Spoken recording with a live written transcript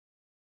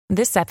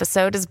This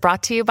episode is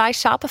brought to you by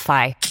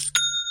Shopify.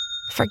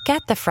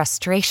 Forget the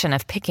frustration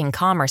of picking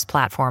commerce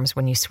platforms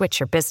when you switch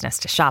your business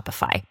to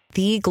Shopify,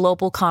 the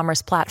global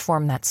commerce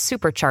platform that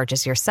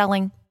supercharges your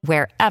selling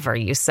wherever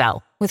you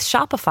sell. With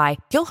Shopify,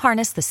 you'll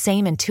harness the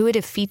same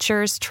intuitive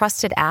features,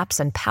 trusted apps,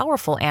 and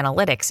powerful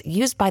analytics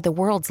used by the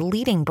world's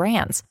leading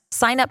brands.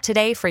 Sign up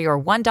today for your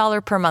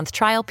 $1 per month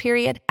trial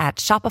period at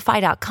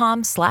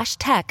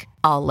shopify.com/tech,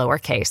 all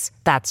lowercase.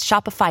 That's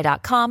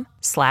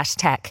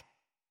shopify.com/tech.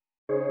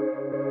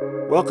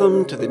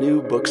 Welcome to the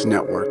New Books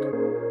Network.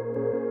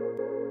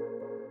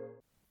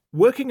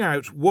 Working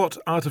out what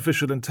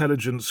artificial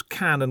intelligence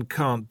can and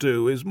can't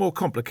do is more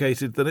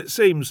complicated than it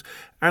seems,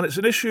 and it's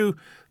an issue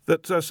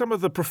that some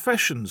of the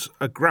professions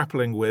are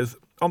grappling with.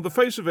 On the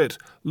face of it,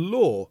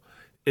 law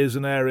is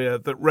an area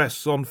that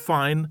rests on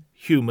fine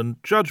human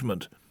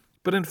judgment.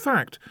 But in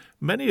fact,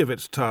 many of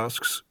its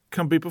tasks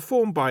can be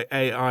performed by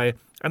AI,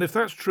 and if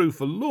that's true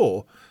for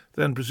law,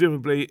 then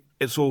presumably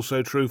it's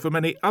also true for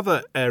many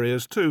other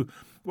areas too.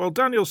 Well,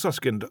 Daniel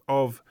Susskind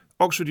of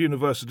Oxford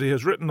University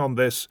has written on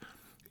this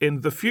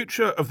in The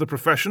Future of the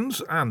Professions,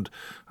 and,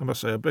 I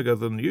must say, a bigger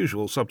than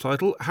usual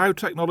subtitle, How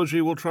Technology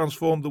Will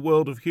Transform the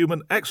World of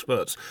Human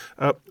Experts.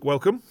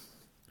 Welcome.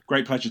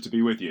 Great pleasure to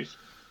be with you.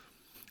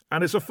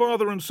 And it's a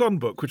father and son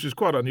book, which is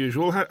quite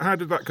unusual. How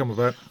did that come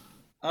about?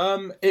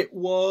 It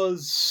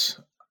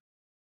was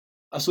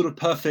a sort of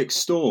perfect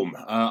storm.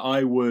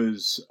 I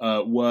was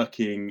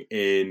working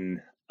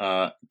in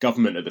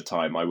government at the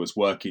time. I was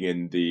working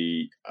in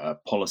the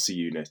policy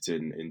unit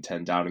in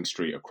 10 Downing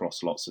Street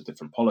across lots of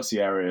different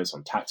policy areas,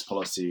 on tax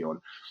policy, on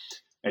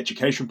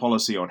education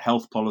policy, on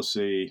health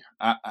policy.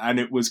 And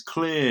it was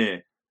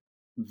clear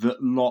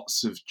that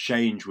lots of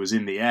change was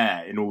in the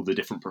air in all the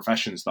different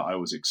professions that I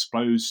was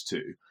exposed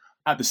to.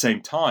 At the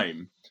same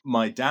time,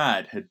 my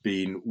dad had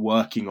been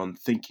working on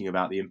thinking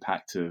about the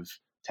impact of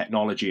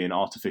technology and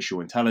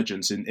artificial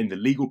intelligence in the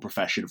legal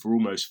profession for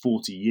almost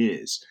 40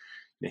 years.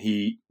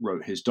 He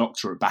wrote his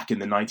doctorate back in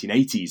the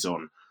 1980s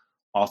on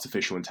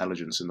artificial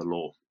intelligence in the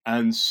law.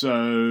 And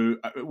so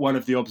one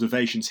of the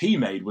observations he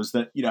made was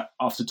that,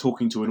 after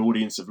talking to an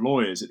audience of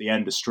lawyers, at the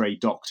end, a stray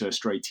doctor, a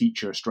stray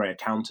teacher, a stray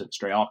accountant, a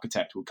stray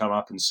architect would come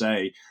up and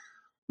say,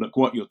 look,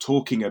 what you're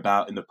talking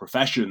about in the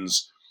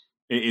professions,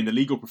 in the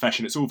legal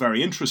profession, it's all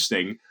very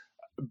interesting,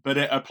 but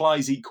it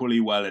applies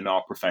equally well in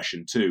our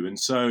profession too. And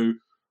so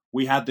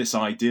we had this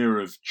idea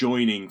of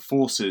joining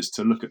forces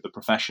to look at the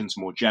professions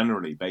more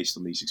generally based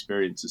on these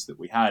experiences that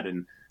we had.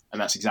 And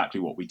that's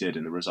exactly what we did.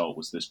 And the result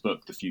was this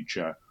book, The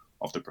Future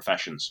of the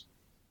Professions.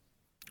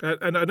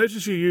 And I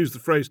notice you use the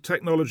phrase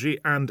technology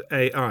and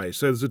AI.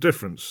 So there's a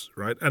difference,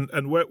 right?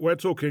 And we're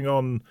talking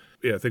on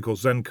a thing called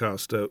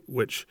Zencastr,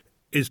 which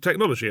is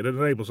technology. And it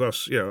enables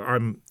us, you're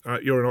in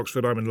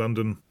Oxford, I'm in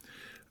London,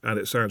 and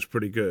it sounds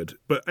pretty good.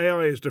 But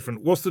AI is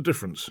different. What's the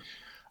difference?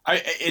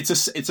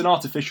 It's an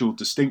artificial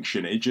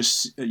distinction. It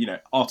just,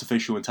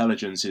 artificial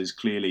intelligence is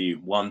clearly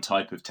one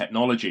type of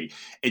technology.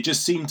 It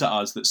just seemed to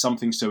us that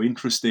something so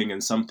interesting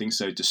and something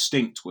so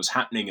distinct was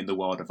happening in the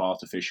world of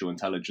artificial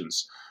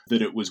intelligence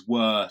that it was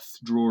worth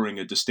drawing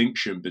a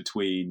distinction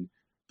between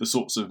the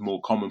sorts of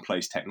more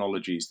commonplace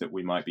technologies that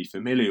we might be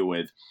familiar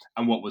with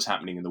and what was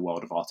happening in the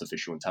world of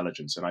artificial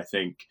intelligence. And I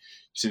think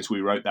since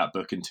we wrote that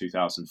book in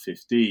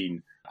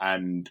 2015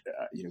 and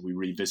we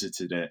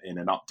revisited it in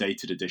an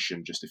updated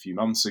edition just a few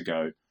months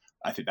ago,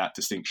 I think that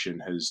distinction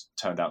has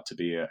turned out to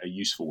be a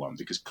useful one,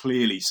 because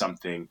clearly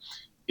something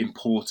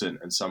important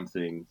and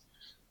something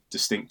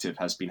distinctive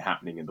has been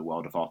happening in the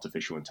world of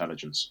artificial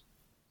intelligence.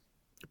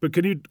 But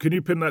can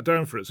you pin that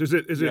down for us? Is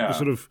it the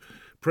sort of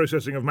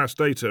processing of mass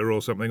data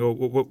or something, or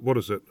what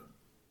is it?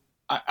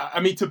 I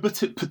mean, to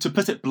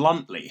put it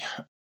bluntly,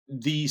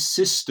 these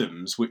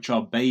systems, which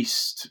are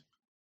based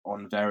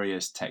on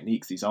various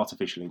techniques, these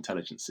artificial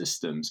intelligence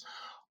systems,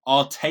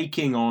 are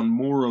taking on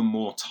more and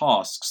more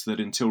tasks that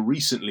until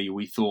recently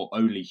we thought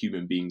only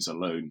human beings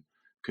alone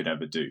could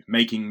ever do.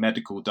 Making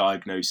medical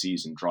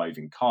diagnoses and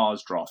driving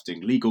cars,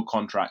 drafting legal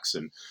contracts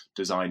and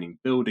designing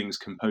buildings,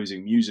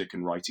 composing music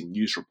and writing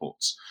news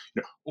reports.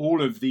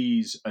 All of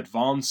these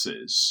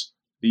advances,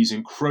 these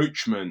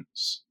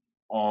encroachments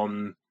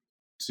on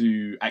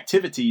to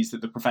activities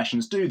that the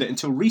professions do that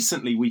until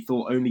recently we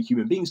thought only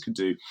human beings could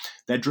do,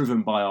 they're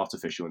driven by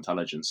artificial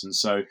intelligence. And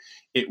so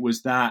it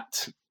was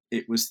that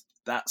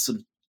sort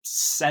of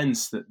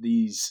sense that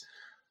these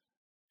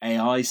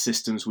AI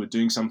systems were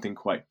doing something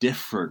quite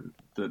different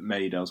that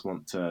made us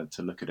want to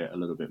look at it a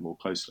little bit more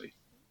closely.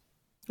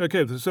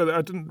 Okay, so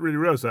I didn't really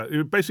realize that.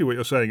 Basically what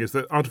you're saying is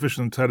that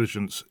artificial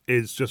intelligence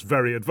is just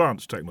very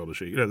advanced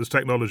technology. There's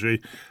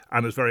technology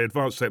and there's very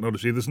advanced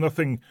technology. There's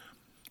nothing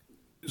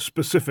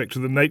specific to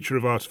the nature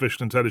of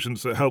artificial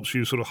intelligence that helps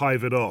you sort of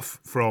hive it off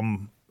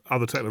from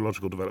other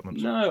technological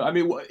developments. No, I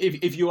mean,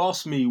 if you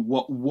ask me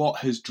what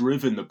has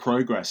driven the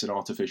progress in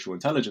artificial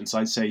intelligence,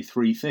 I'd say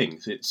three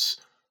things.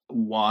 It's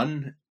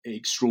one,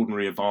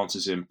 extraordinary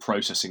advances in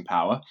processing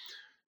power.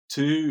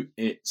 Two,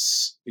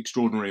 it's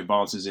extraordinary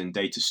advances in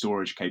data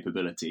storage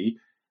capability.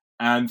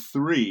 And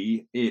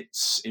three,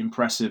 it's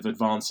impressive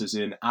advances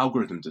in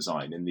algorithm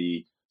design, in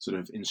the sort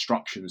of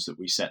instructions that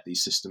we set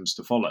these systems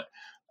to follow.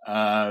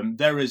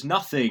 There is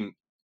nothing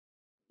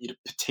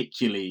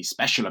particularly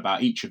special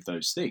about each of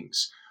those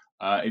things.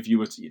 If you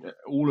were to,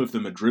 all of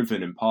them are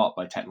driven in part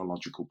by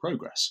technological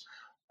progress.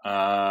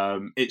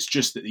 It's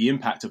just that the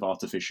impact of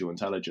artificial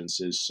intelligence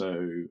is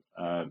so,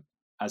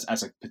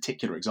 as a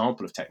particular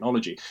example of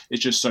technology,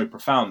 it's just so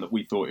profound that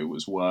we thought it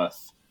was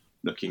worth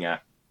looking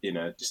at in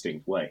a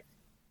distinct way.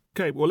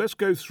 Okay, well, let's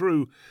go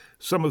through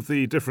some of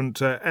the different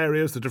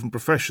areas, the different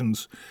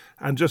professions,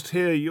 and just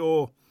hear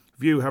your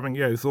view, having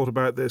thought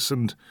about this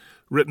and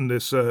written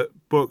this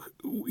book.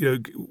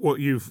 What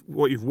you've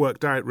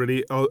worked out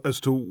really as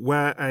to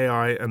where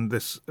AI and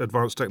this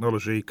advanced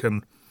technology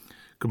can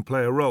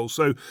play a role.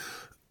 So,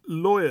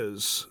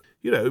 lawyers,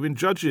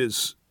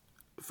 judges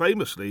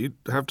famously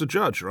have to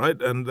judge, right?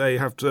 And they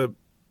have to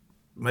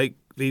make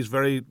these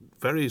very,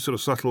 very sort of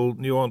subtle,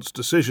 nuanced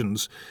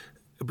decisions.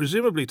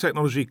 Presumably,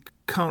 technology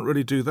can't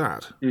really do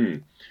that.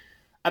 And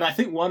I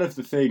think one of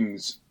the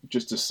things,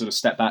 just to sort of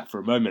step back for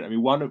a moment, I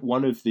mean,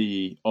 one of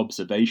the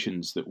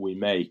observations that we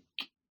make,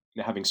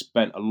 having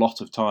spent a lot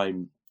of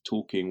time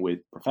talking with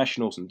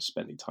professionals and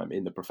spending time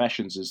in the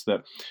professions, is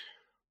that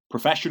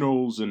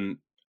professionals and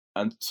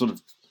sort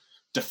of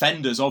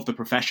defenders of the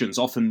professions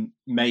often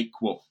make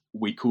what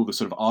we call the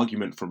sort of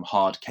argument from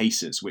hard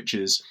cases, which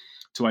is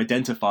to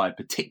identify a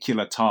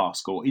particular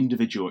task or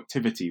individual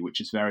activity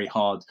which is very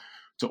hard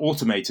to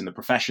automate in the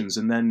professions,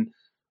 and then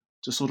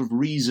to sort of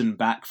reason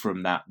back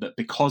from that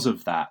because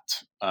of that,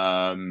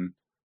 that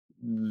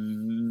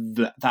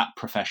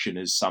profession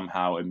is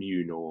somehow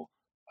immune or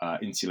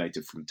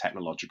insulated from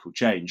technological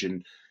change.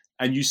 And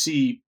you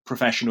see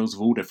professionals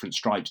of all different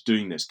stripes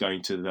doing this,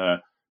 going to the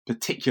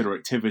particular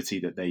activity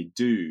that they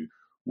do,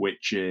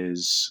 which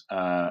is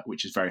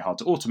very hard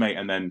to automate,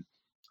 and then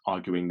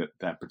arguing that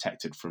they're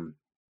protected from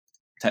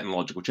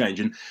technological change.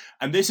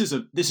 And this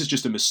is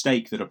just a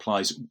mistake that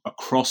applies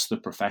across the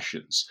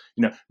professions.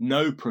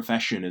 No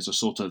profession is a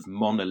sort of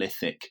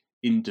monolithic,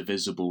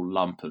 indivisible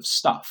lump of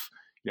stuff.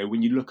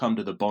 When you look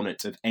under the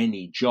bonnet of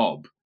any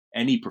job,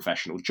 any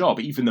professional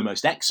job, even the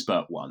most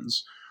expert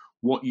ones,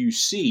 what you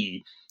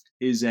see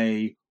is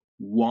a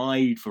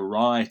wide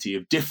variety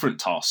of different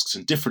tasks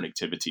and different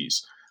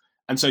activities.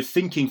 And so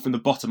thinking from the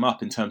bottom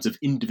up in terms of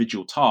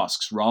individual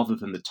tasks rather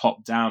than the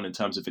top down in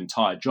terms of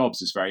entire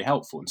jobs is very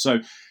helpful. And so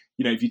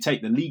if you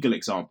take the legal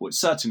example,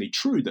 it's certainly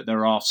true that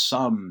there are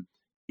some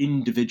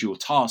individual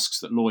tasks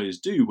that lawyers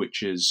do,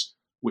 which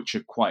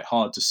are quite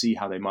hard to see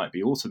how they might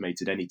be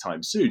automated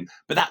anytime soon.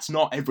 But that's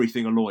not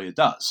everything a lawyer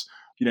does.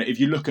 If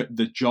you look at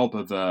the job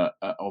of a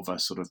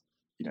sort of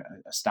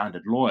a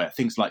standard lawyer,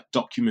 things like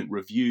document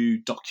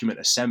review, document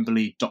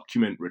assembly,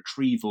 document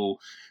retrieval,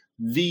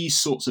 these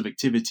sorts of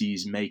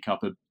activities make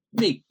up a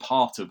big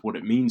part of what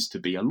it means to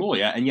be a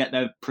lawyer, and yet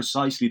they're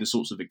precisely the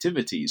sorts of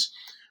activities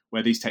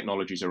where these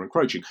technologies are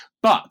encroaching.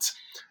 But,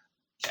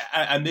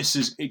 and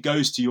it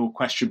goes to your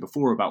question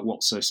before about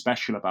what's so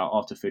special about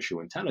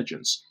artificial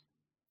intelligence,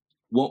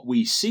 what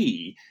we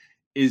see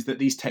is that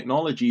these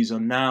technologies are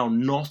now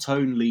not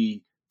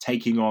only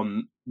taking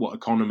on what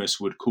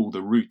economists would call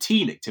the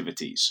routine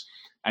activities,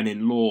 and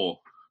in law,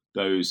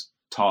 those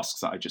tasks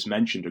that I just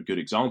mentioned are good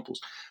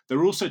examples.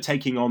 They're also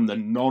taking on the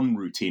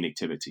non-routine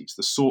activities,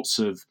 the sorts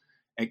of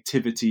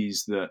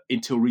activities that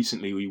until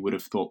recently we would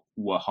have thought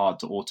were hard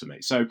to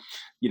automate. So,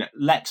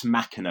 Lex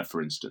Machina,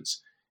 for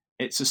instance,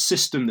 it's a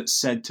system that's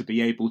said to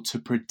be able to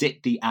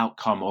predict the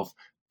outcome of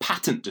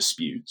patent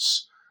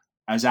disputes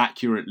as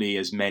accurately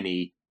as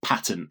many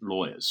patent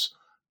lawyers.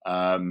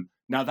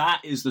 Now,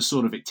 that is the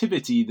sort of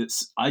activity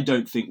that's I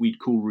don't think we'd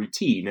call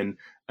routine,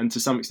 and to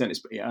some extent,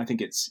 I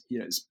think it's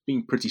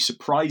been pretty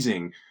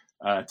surprising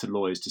to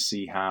lawyers to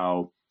see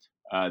how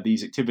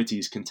these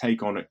activities can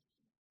take on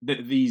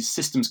these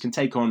systems can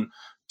take on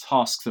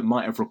tasks that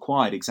might have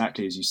required,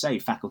 exactly as you say,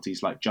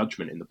 faculties like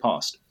judgment in the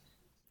past.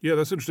 Yeah,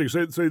 that's interesting.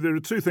 So there are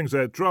two things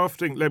there.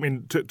 Drafting,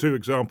 two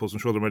examples, I'm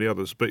sure there are many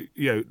others, but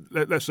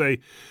let's say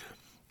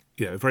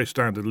a very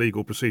standard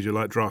legal procedure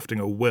like drafting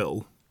a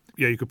will.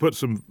 You could put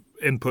some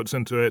inputs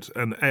into it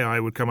and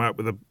AI would come out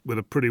with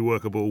a pretty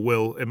workable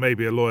will. It may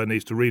be a lawyer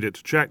needs to read it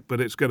to check,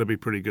 but it's going to be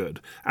pretty good.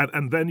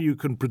 And then you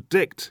can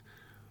predict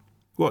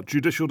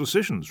judicial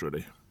decisions,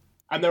 really.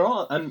 And there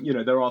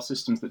are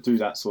systems that do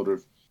that sort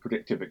of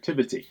predictive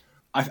activity.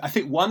 I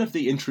think one of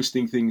the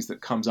interesting things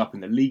that comes up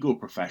in the legal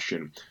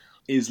profession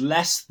is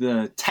less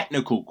the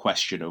technical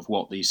question of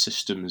what these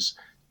systems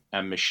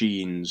and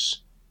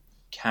machines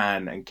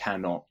can and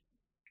cannot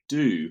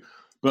do,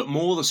 but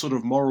more the sort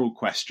of moral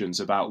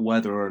questions about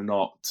whether or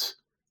not,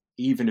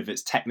 even if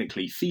it's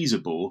technically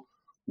feasible,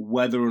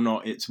 whether or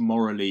not it's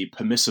morally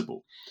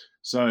permissible.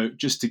 So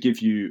just to give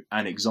you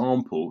an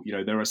example,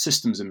 there are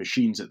systems and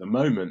machines at the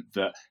moment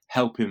that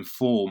help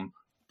inform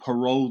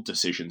parole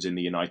decisions in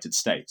the United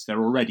States.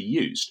 They're already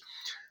used.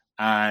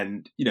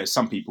 And,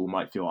 some people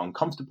might feel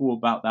uncomfortable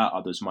about that.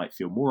 Others might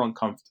feel more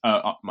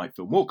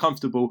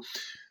comfortable.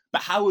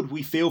 But how would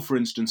we feel, for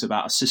instance,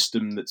 about a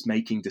system that's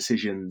making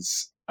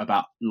decisions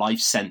about life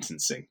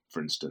sentencing,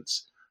 for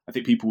instance? I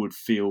think people would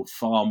feel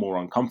far more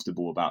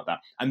uncomfortable about that.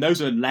 And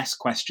those are less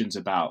questions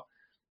about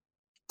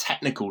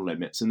technical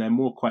limits, and they're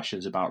more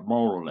questions about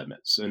moral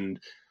limits. And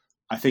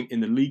I think in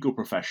the legal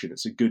profession,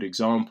 it's a good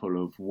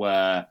example of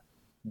where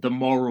the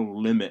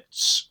moral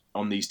limits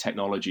on these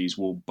technologies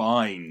will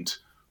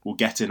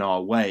get in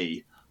our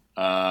way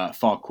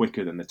far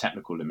quicker than the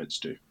technical limits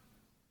do.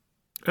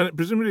 And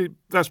presumably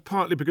that's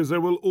partly because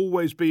there will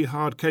always be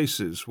hard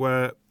cases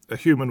where a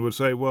human would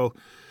say, well,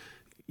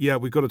 yeah,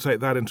 we've got to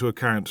take that into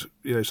account,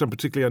 some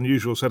particularly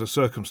unusual set of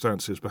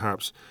circumstances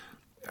perhaps,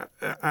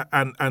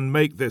 and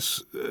make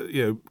this,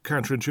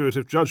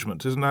 counterintuitive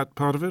judgment. Isn't that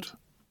part of it?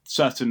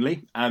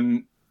 Certainly.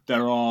 And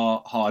there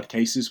are hard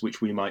cases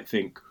which we might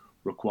think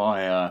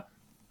require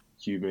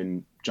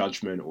human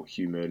judgment or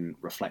human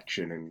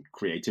reflection and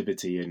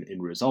creativity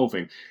in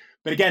resolving.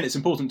 But again, it's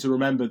important to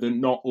remember that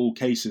not all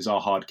cases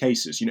are hard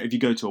cases. If you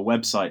go to a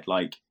website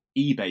like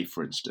eBay,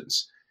 for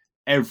instance,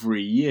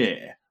 every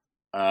year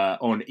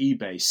on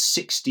eBay,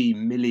 60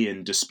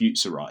 million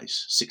disputes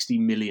arise, 60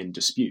 million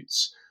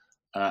disputes.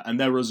 And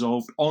they're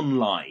resolved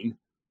online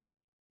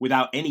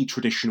without any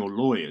traditional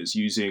lawyers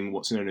using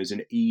what's known as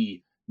an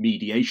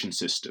e-mediation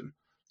system.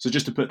 So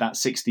just to put that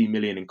 60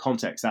 million in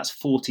context, that's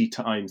 40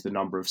 times the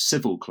number of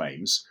civil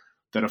claims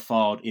that are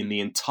filed in the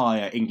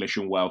entire English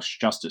and Welsh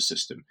justice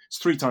system. It's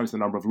 3 times the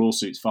number of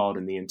lawsuits filed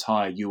in the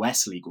entire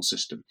US legal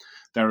system.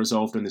 They're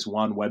resolved on this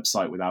one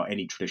website without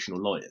any traditional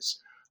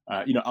lawyers.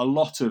 A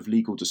lot of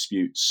legal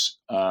disputes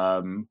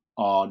are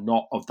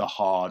not of the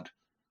hard,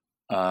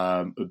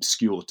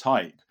 obscure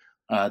type.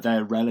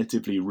 They're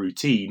relatively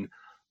routine.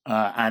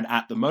 And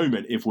at the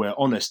moment, if we're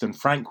honest and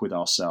frank with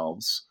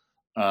ourselves,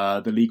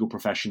 the legal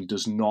profession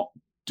does not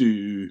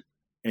do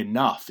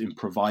enough in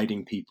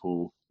providing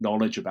people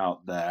knowledge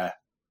about their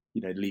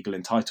legal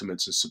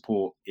entitlements and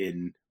support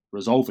in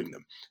resolving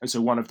them. And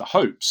so one of the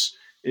hopes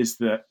is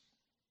that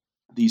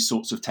these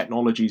sorts of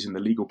technologies in the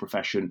legal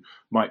profession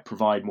might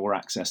provide more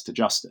access to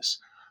justice.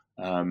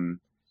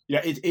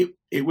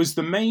 It was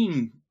the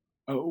main,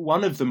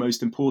 one of the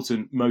most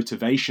important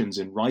motivations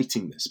in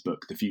writing this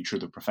book, The Future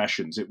of the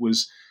Professions. It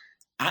was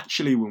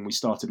actually, when we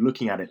started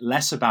looking at it,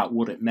 less about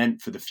what it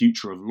meant for the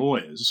future of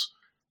lawyers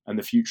and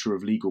the future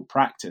of legal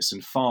practice,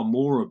 and far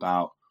more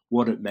about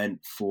what it meant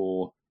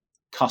for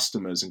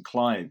customers and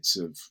clients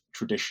of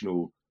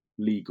traditional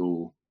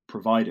legal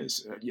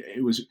providers.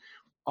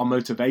 Our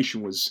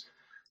motivation was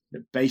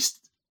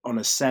based on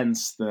a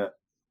sense that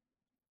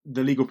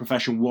the legal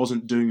profession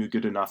wasn't doing a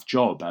good enough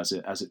job as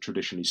it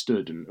traditionally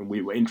stood, and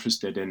we were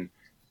interested in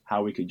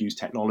how we could use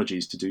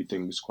technologies to do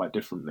things quite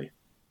differently.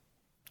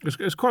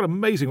 It's quite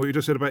amazing what you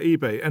just said about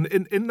eBay. And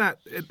in that,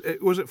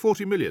 was it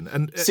 40 million?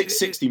 And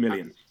 60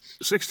 million.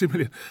 60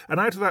 million.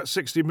 And out of that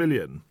 60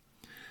 million,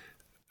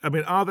 I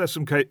mean, are there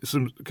some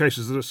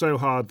cases that are so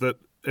hard that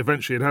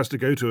eventually it has to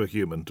go to a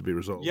human to be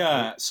resolved?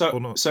 Yeah.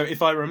 So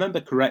if I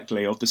remember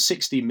correctly, of the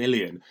 60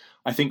 million,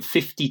 I think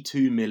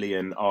 52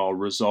 million are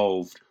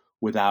resolved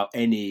without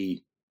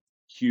any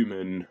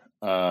human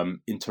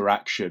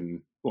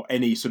interaction or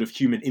any sort of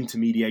human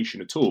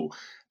intermediation at all.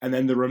 And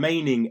then the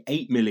remaining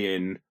 8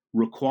 million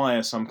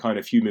require some kind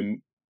of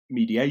human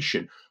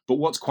mediation. But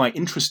what's quite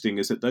interesting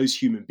is that those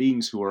human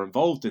beings who are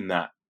involved in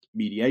that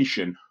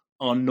mediation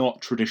are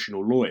not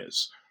traditional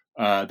lawyers.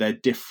 They're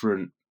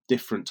different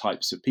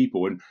types of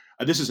people. And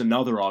this is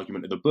another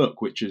argument of the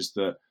book, which is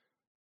that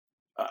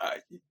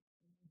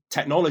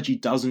technology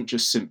doesn't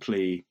just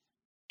simply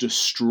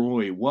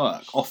destroy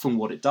work. Often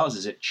what it does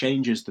is it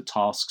changes the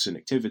tasks and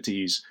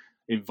activities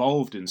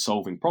involved in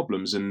solving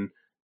problems. And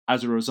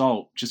as a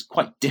result, just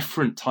quite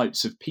different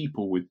types of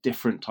people with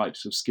different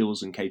types of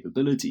skills and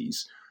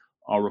capabilities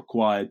are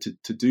required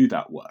to do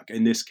that work.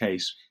 In this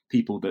case,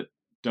 people that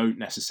don't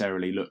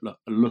necessarily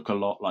look a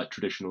lot like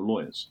traditional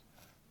lawyers.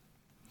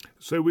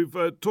 So we've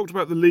talked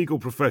about the legal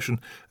profession,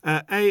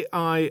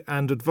 AI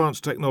and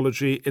advanced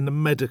technology in the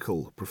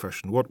medical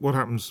profession. What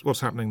happens?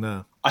 What's happening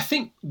there? I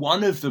think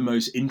one of the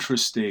most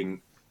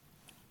interesting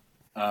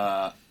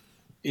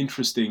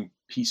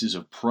pieces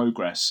of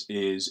progress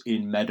is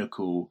in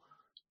medical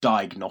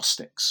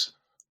diagnostics.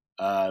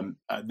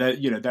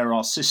 There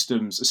are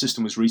systems. A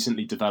system was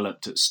recently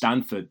developed at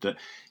Stanford that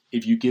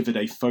if you give it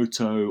a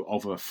photo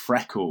of a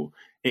freckle,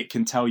 it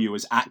can tell you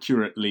as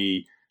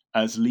accurately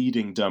as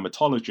leading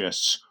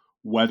dermatologists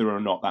whether or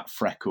not that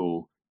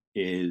freckle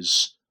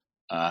is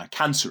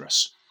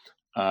cancerous.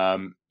 A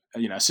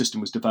system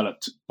was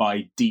developed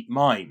by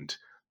DeepMind,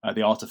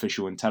 the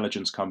artificial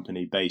intelligence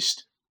company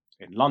based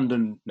in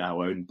London,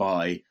 now owned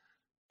by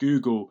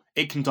Google.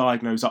 It can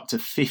diagnose up to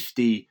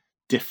 50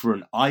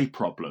 different eye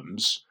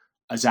problems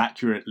as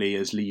accurately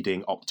as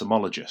leading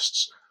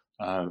ophthalmologists.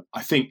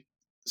 I think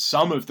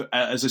some of the,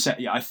 as I said,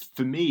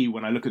 for me,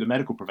 when I look at the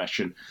medical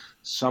profession,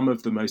 some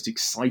of the most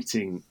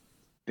exciting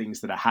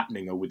things that are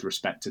happening are with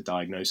respect to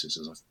diagnosis,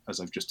 as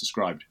I've just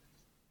described.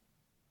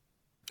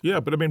 Yeah,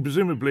 but I mean,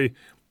 presumably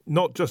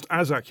not just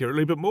as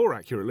accurately, but more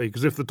accurately,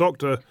 because if the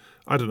doctor,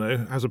 I don't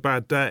know, has a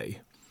bad day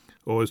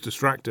or is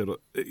distracted,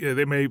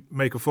 they may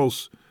make a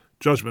false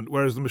judgment,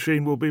 whereas the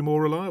machine will be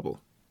more reliable.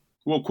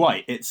 Well,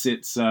 quite.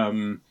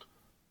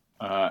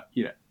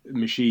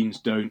 Machines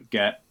don't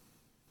get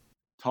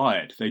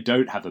tired. They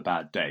don't have a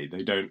bad day.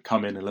 They don't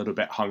come in a little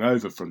bit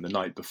hungover from the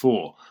night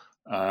before.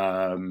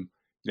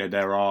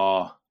 There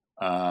are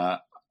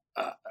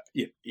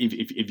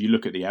if you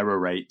look at the error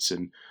rates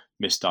and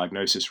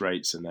misdiagnosis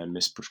rates and then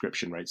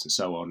misprescription rates and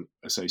so on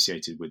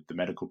associated with the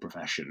medical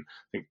profession,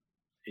 I think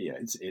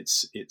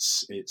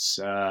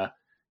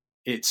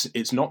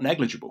it's not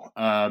negligible.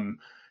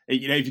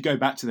 If you go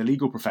back to the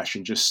legal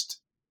profession,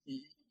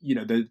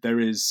 there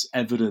is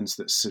evidence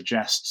that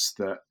suggests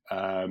that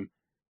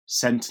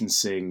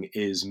sentencing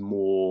is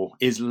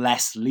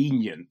less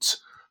lenient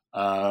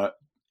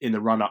in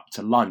the run up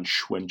to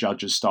lunch when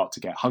judges start to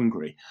get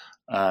hungry.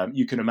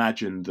 You can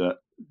imagine that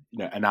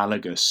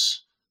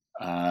analogous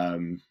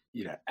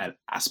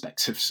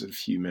aspects of sort of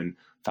human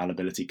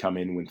fallibility come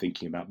in when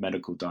thinking about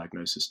medical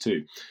diagnosis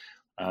too.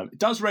 It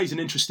does raise an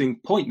interesting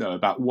point though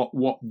about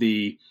what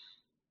the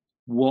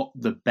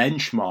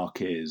benchmark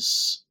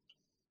is,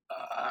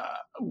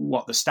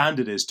 what the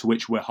standard is to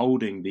which we're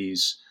holding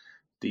these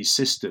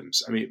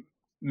systems. I mean,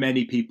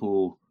 many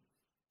people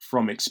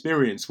from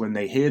experience, when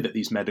they hear that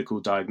these medical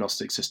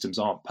diagnostic systems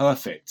aren't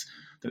perfect,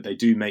 that they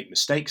do make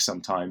mistakes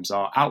sometimes,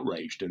 are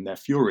outraged and they're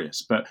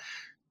furious. But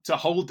to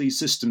hold these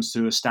systems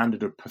to a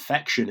standard of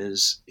perfection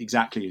is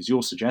exactly as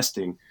you're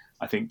suggesting,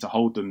 I think, to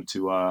hold them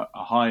to a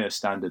higher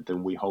standard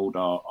than we hold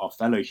our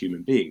fellow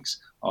human beings,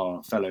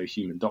 our fellow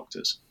human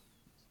doctors.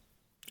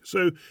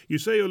 So you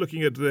say you're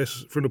looking at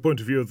this from the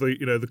point of view of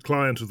the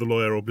client of the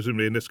lawyer, or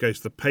presumably in this case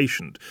the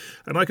patient.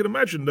 And I can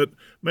imagine that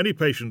many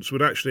patients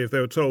would actually, if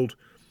they were told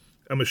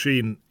a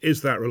machine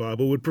is that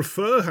reliable, would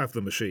prefer have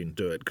the machine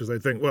do it because they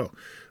think, well,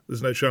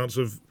 there's no chance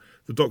of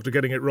the doctor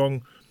getting it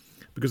wrong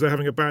because they're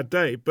having a bad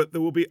day. But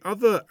there will be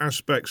other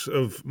aspects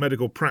of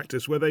medical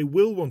practice where they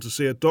will want to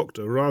see a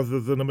doctor rather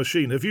than a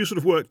machine. Have you sort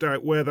of worked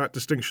out where that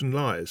distinction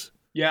lies?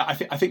 Yeah, I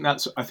think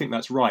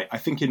that's right. I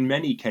think in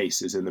many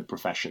cases in the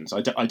professions,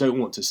 I don't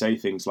want to say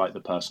things like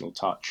the personal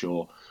touch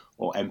or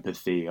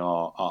empathy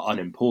are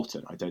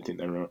unimportant. I don't think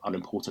they're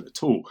unimportant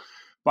at all.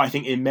 But I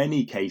think in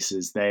many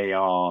cases they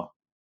are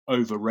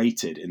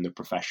overrated in the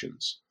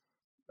professions.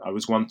 I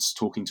was once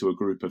talking to a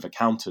group of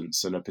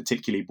accountants, and a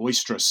particularly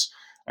boisterous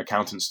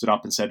accountant stood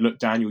up and said, "Look,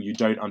 Daniel, you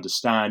don't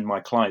understand. My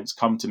clients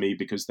come to me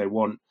because they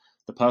want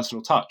the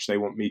personal touch. They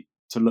want me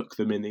to look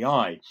them in the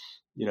eye.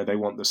 They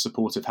want the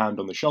supportive hand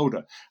on the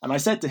shoulder." And I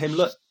said to him,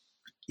 "Look,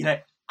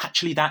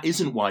 actually that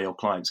isn't why your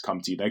clients come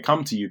to you. They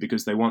come to you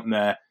because they want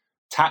their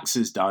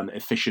taxes done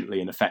efficiently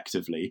and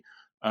effectively.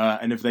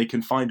 And if they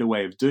can find a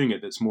way of doing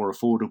it that's more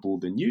affordable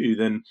than you,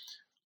 then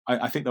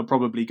I think they'll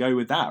probably go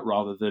with that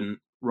rather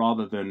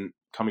than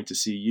coming to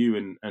see you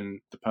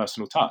and the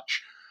personal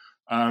touch."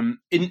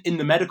 In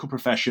the medical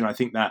profession, I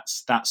think that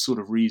sort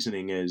of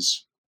reasoning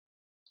is,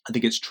 I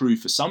think it's true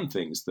for some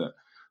things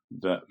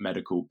that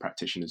medical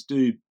practitioners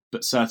do,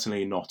 but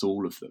certainly not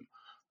all of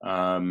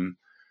them.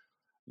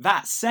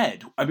 That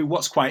said, I mean,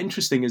 what's quite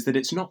interesting is that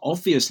it's not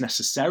obvious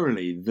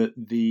necessarily that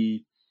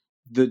the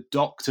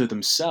doctor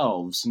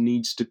themselves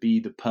needs to be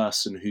the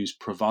person who's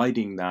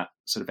providing that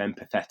sort of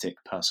empathetic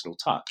personal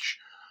touch.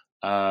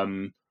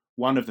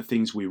 One of the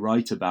things we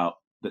write about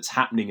that's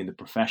happening in the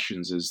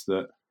professions is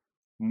that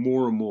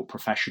more and more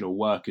professional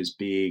work is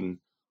being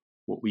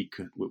what we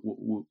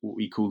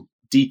call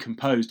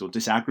decomposed or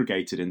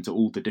disaggregated into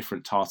all the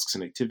different tasks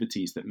and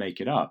activities that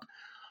make it up.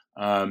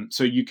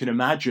 So you can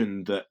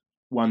imagine that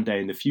one day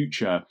in the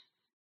future,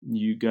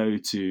 you go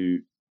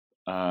to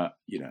a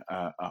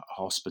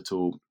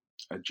hospital,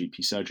 a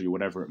GP surgery,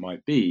 whatever it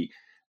might be,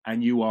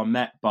 and you are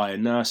met by a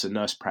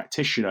nurse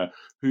practitioner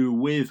who,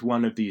 with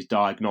one of these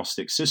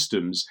diagnostic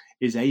systems,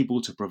 is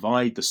able to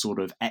provide the sort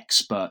of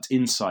expert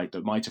insight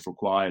that might have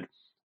required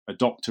a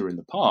doctor in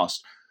the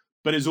past,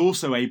 but is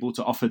also able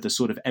to offer the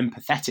sort of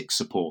empathetic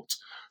support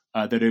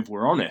that, if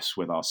we're honest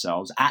with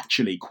ourselves,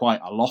 actually quite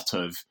a lot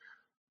of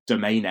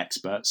domain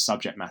experts,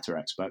 subject matter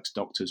experts,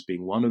 doctors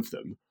being one of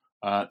them,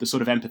 the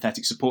sort of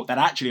empathetic support that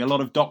actually a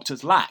lot of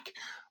doctors lack.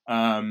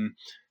 And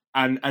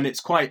it's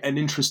quite an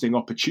interesting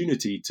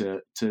opportunity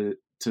to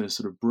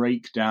sort of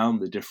break down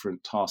the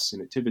different tasks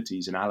and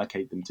activities and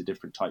allocate them to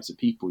different types of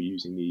people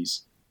using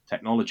these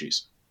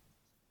technologies.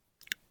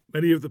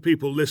 Many of the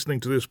people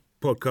listening to this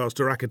podcast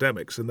are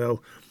academics, and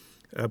they'll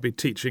be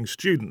teaching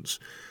students.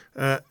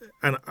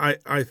 And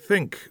I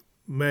think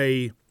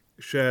may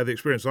share the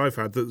experience I've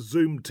had that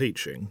Zoom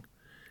teaching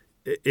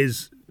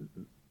is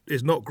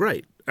not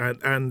great,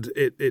 and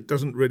it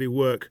doesn't really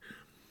work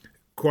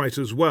quite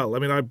as well. I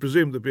mean, I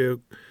presume there'd be a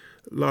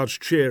large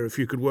cheer if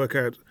you could work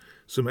out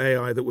some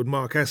AI that would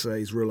mark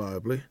essays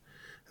reliably.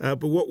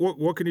 But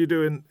what can you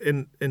do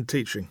in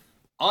teaching?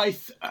 I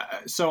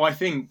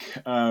think,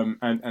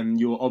 and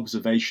your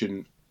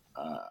observation,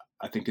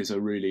 I think, is a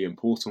really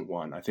important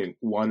one. I think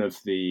one of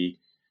the,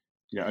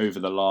 over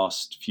the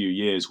last few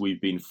years,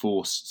 we've been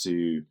forced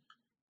to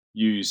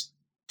use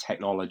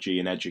technology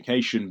in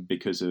education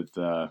because of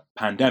the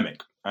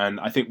pandemic. And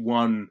I think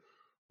one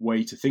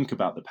way to think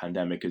about the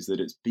pandemic is that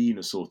it's been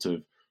a sort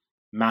of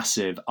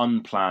massive,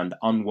 unplanned,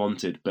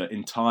 unwanted, but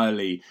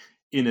entirely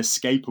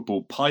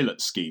inescapable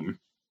pilot scheme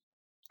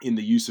in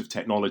the use of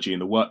technology in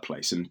the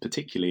workplace, and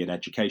particularly in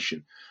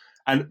education.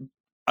 And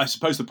I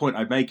suppose the point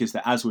I'd make is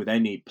that, as with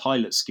any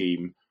pilot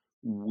scheme,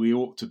 we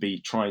ought to be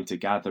trying to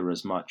gather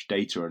as much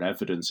data and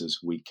evidence as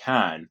we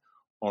can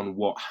on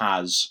what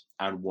has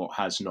and what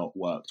has not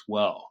worked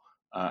well.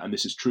 And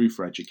this is true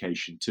for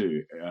education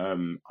too.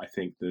 I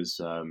think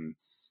there's a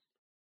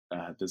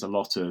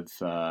lot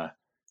of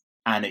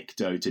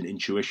anecdote and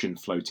intuition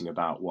floating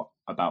about what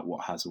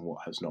has and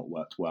what has not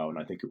worked well, and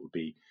I think it would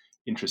be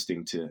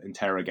interesting to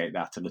interrogate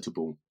that a little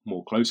bit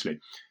more closely.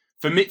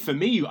 For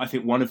me, I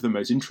think one of the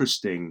most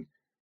interesting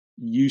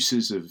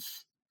uses of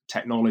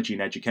technology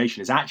in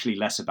education is actually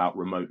less about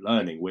remote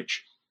learning,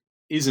 which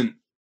isn't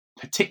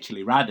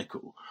particularly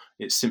radical.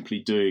 It's simply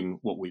doing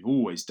what we've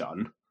always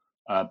done,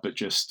 but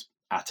just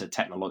at a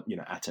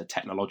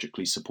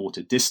technologically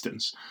supported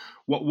distance.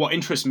 What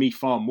interests me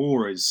far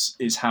more is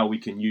how we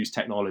can use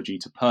technology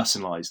to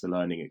personalize the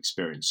learning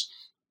experience.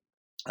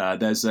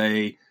 There's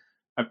a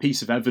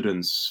piece of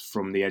evidence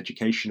from the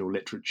educational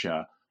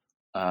literature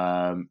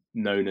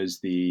known as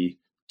the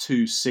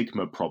 2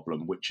 sigma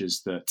problem, which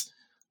is that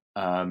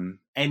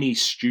any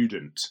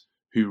student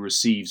who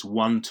receives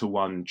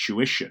one-to-one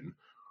tuition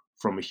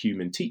from a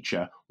human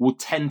teacher will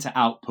tend to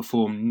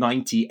outperform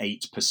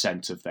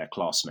 98% of their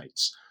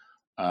classmates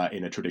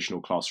in a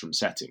traditional classroom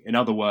setting. In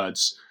other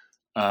words,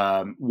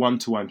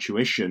 one-to-one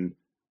tuition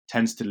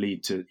tends to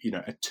lead to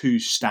a 2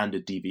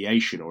 standard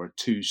deviation or a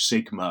 2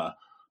 sigma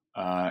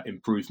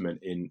improvement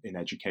in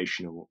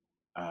educational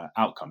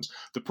outcomes.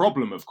 The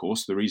problem, of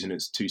course, the reason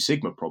it's 2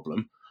 sigma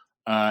problem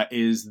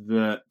is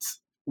that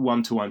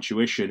one-to-one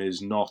tuition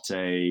is not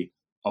a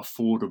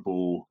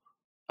affordable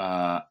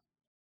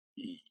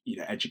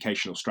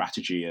educational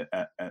strategy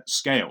at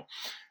scale.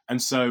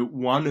 And so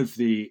one of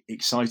the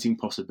exciting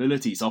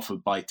possibilities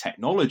offered by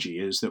technology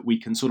is that we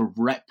can sort of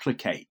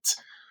replicate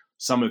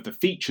some of the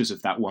features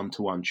of that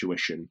one-to-one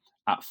tuition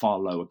at far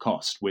lower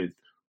cost with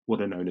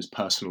what are known as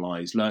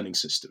personalized learning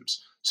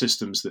systems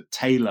that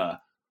tailor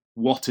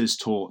what is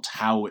taught,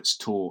 how it's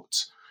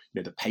taught,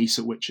 the pace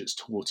at which it's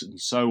taught, and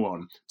so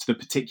on, to the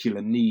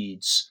particular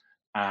needs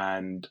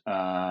and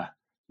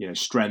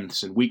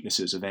strengths and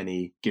weaknesses of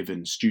any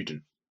given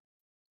student.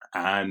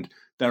 And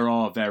there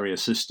are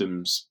various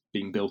systems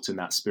being built in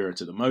that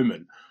spirit at the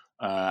moment,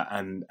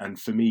 and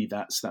for me,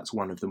 that's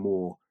one of the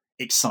more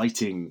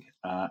exciting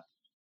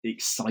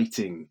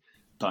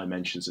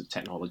dimensions of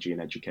technology in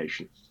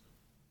education.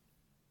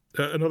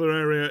 Another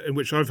area in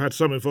which I've had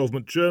some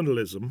involvement,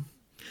 journalism.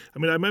 I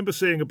mean, I remember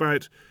seeing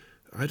about,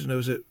 I don't know,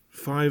 is it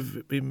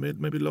 5,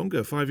 maybe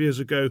longer, 5 years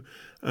ago,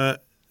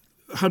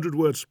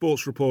 100-word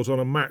sports report on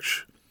a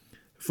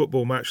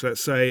football match,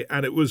 let's say,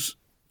 and it was,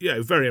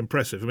 very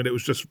impressive. I mean, it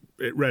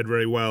read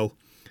very well,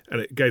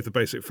 and it gave the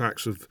basic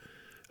facts of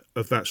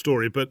that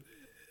story. But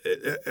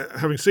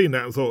having seen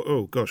that and thought,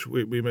 oh gosh,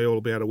 we may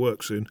all be out of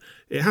work soon,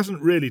 it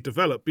hasn't really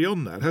developed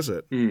beyond that, has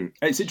it?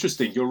 It's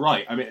interesting. You're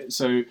right. I mean,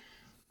 so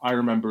I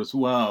remember as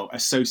well,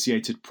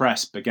 Associated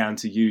Press began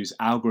to use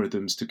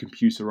algorithms to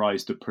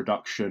computerize the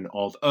production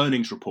of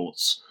earnings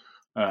reports.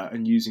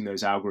 And using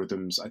those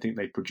algorithms, I think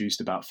they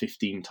produced about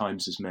 15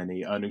 times as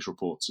many earnings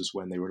reports as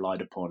when they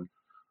relied upon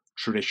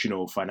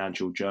traditional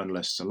financial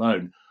journalists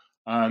alone.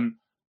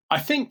 I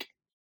think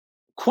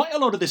quite a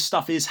lot of this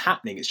stuff is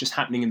happening. It's just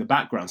happening in the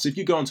background. So if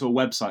you go onto a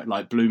website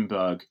like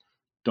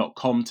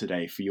Bloomberg.com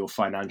today for your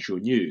financial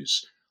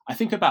news, I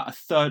think about a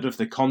third of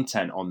the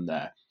content on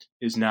there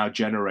is now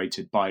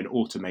generated by an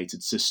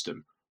automated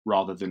system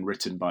rather than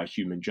written by a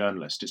human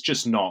journalist. It's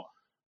just not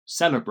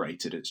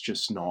celebrated. It's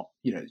just not,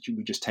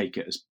 we just take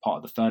it as part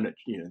of the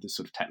furniture, the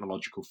sort of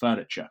technological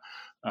furniture.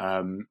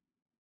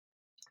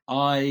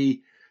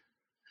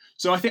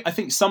 So I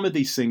think some of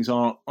these things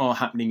are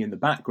happening in the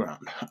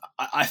background.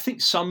 I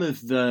think some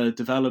of the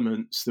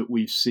developments that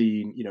we've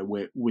seen,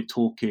 we're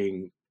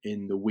talking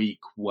in the week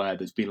where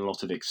there's been a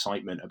lot of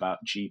excitement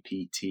about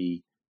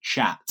GPT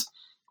Chat,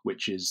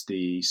 which is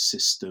the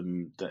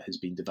system that has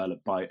been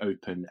developed by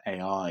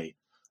OpenAI,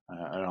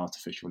 an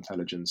artificial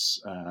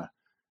intelligence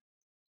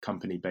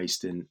company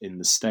based in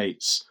the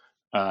States.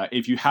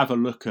 If you have a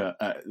look at,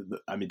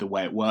 the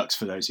way it works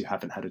for those who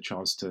haven't had a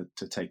chance to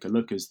take a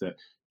look is that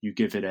you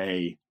give it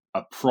a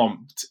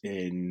prompt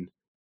in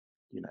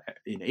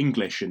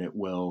English, and it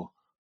will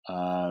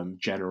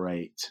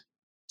generate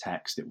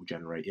text, it will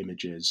generate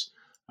images,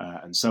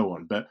 and so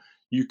on. But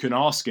you can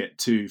ask it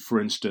to, for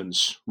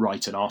instance,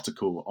 write an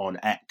article on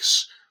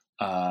X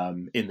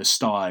in the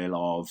style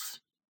of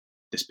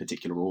this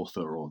particular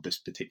author or this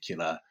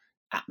particular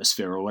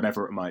atmosphere or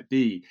whatever it might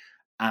be.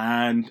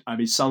 And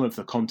some of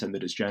the content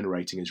that it's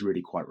generating is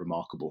really quite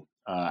remarkable.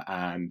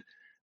 So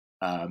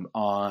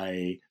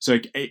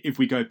if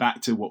we go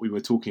back to what we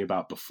were talking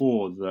about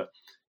before, that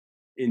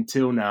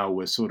until now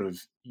we're sort of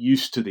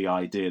used to the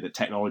idea that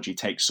technology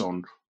takes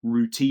on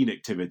routine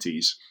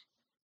activities.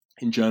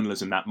 In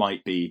journalism, that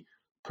might be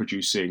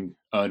producing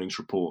earnings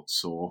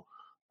reports or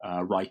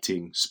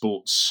writing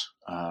sports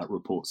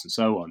reports and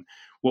so on.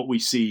 What we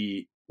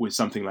see with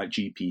something like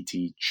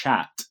GPT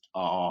chat,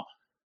 are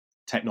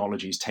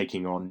technologies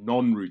taking on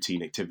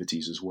non-routine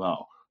activities as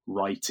well,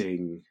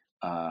 writing,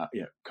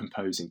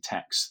 composing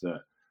text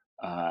that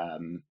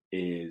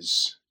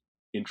is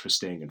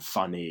interesting and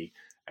funny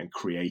and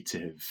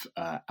creative,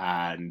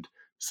 and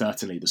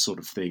certainly the sort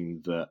of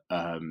thing that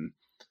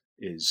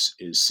is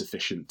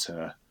sufficient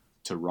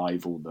to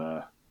rival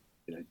the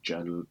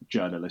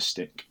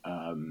journalistic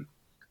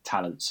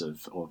talents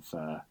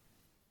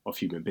of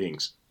human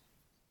beings.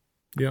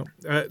 Yeah.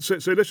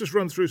 So let's just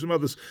run through some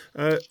others.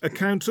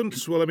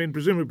 Accountants. Well, I mean,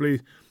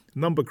 presumably,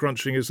 number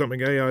crunching is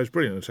something AI is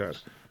brilliant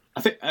at.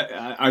 I think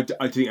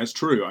that's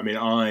true. I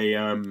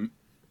mean,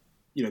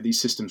 these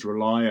systems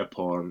rely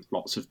upon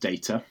lots of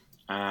data,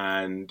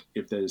 and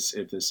if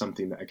there's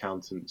something that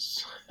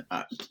accountants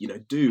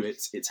do,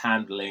 it's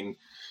handling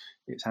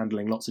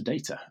lots of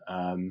data.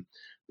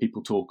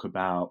 People talk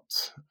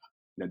about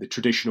the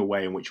traditional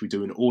way in which we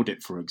do an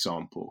audit, for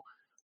example.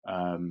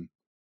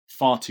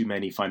 Far too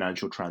many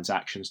financial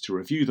transactions to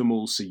review them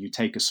all. So you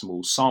take a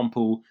small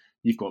sample,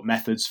 you've got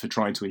methods for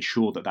trying to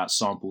ensure that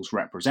sample's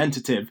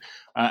representative,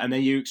 and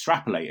then you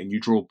extrapolate and you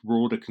draw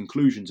broader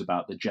conclusions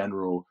about the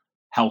general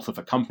health of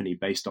a company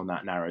based on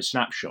that narrow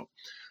snapshot.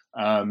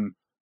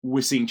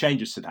 We're seeing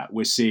changes to that.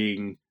 We're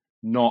seeing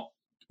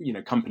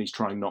companies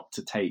trying not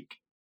to take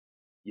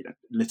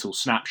little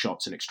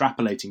snapshots and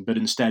extrapolating, but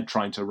instead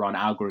trying to run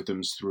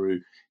algorithms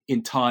through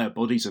entire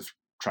bodies of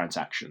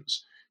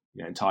transactions,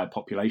 entire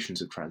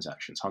populations of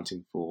transactions,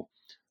 hunting for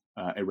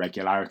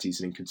irregularities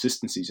and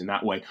inconsistencies in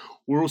that way.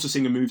 We're also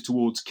seeing a move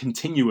towards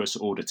continuous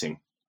auditing.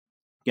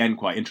 Again,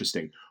 quite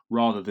interesting,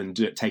 rather than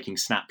taking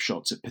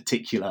snapshots at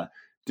particular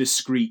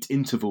discrete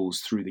intervals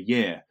through the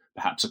year,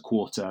 perhaps a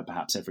quarter,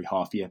 perhaps every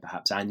half year,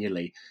 perhaps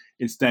annually.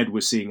 Instead,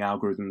 we're seeing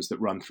algorithms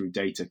that run through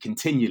data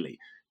continually,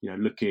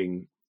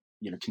 looking,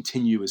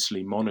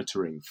 continuously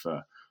monitoring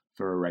for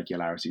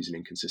irregularities and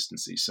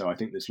inconsistencies. So I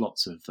think there's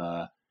lots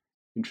of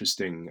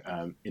interesting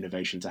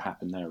innovation to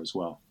happen there as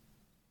well.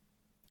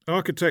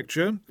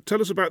 Architecture.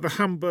 Tell us about the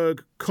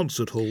Hamburg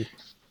Concert Hall.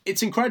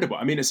 It's incredible.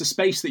 I mean, it's a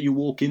space that you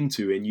walk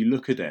into and you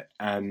look at it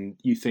and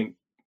you think,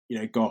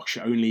 gosh,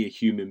 only a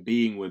human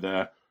being with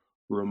a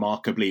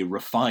remarkably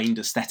refined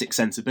aesthetic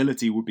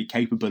sensibility would be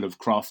capable of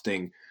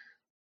crafting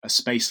a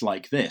space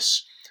like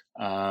this.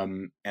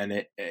 And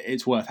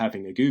it's worth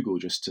having a Google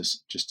just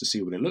to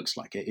see what it looks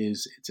like.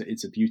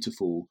 It's a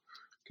beautiful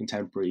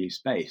contemporary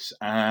space.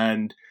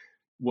 And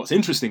what's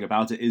interesting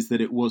about it is that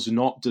it was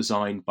not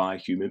designed by a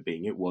human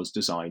being. It was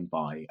designed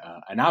by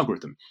an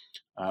algorithm.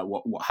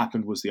 What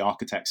happened was the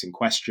architects in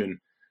question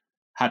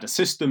had a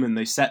system, and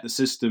they set the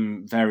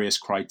system various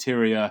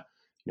criteria.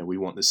 We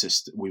want the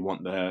system, we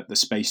want the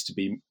space to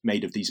be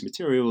made of these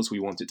materials. We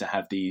want it to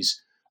have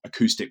these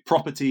acoustic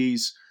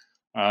properties.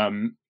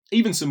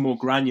 Even some more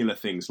granular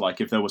things,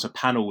 like if there was a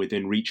panel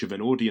within reach of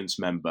an audience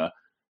member,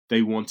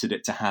 they wanted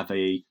it to have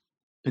a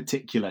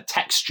particular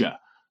texture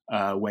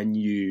when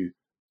you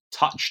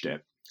touched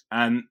it.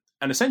 And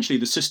essentially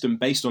the system,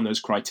 based on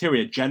those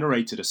criteria,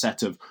 generated a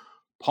set of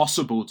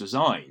possible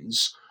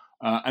designs,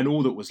 and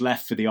all that was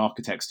left for the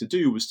architects to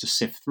do was to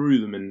sift through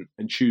them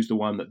and choose the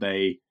one that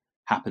they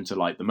happened to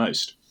like the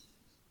most.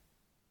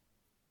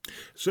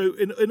 So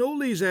in all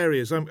these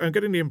areas, I'm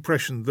getting the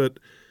impression that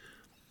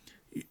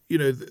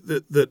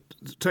that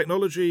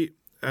technology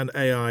and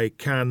AI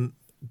can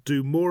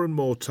do more and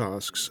more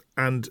tasks,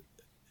 and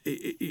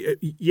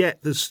yet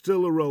there's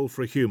still a role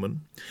for a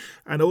human.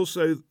 And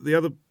also the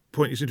other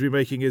point you seem to be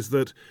making is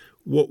that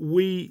what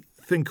we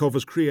think of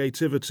as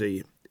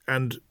creativity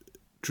and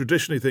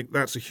traditionally think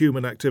that's a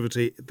human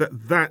activity,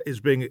 that is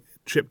being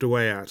chipped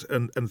away at,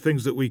 and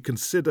things that we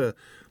consider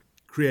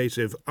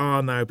creative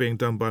are now being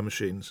done by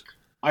machines.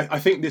 I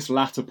think this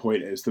latter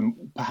point is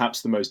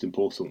perhaps the most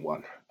important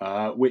one,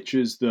 which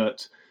is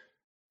that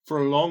for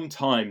a long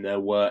time there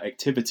were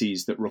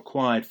activities that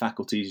required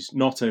faculties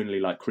not only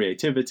like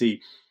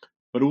creativity,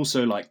 but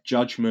also like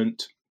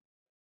judgment,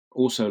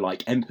 also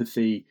like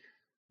empathy,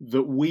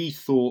 that we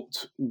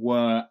thought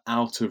were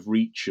out of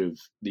reach of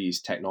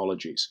these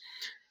technologies.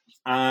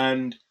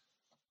 And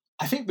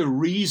I think the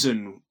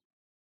reason,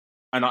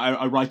 and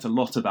I write a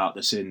lot about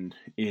this in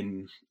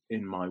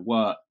my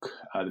work,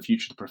 The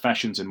Future of the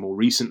Professions, and more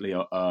recently,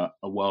 A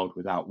World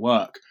Without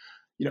Work,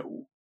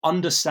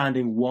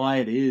 understanding why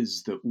it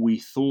is that we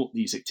thought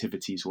these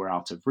activities were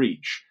out of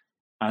reach,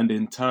 and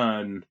in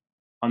turn,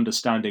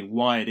 understanding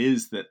why it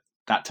is that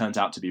turns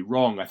out to be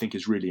wrong, I think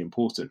is really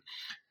important.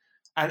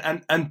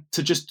 And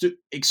to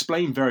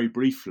explain very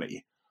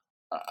briefly,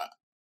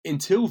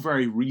 until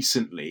very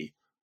recently,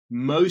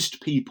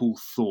 most people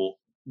thought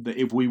that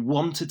if we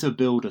wanted to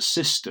build a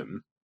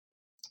system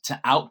to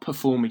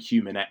outperform a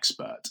human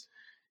expert,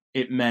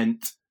 it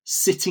meant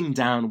sitting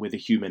down with a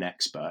human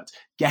expert,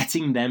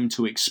 getting them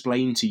to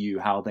explain to you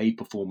how they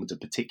performed a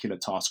particular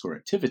task or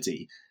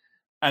activity,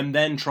 and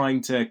then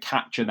trying to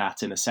capture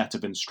that in a set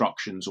of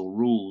instructions or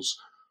rules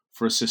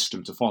for a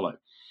system to follow.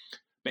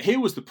 But here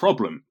was the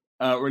problem,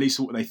 or at least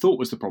what they thought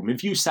was the problem.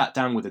 If you sat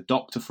down with a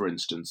doctor, for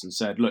instance, and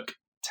said, look,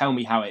 tell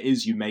me how it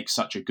is you make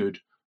such a good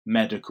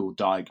medical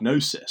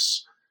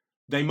diagnosis,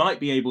 they might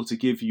be able to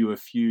give you a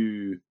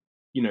few,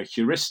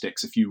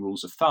 heuristics, a few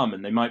rules of thumb,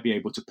 and they might be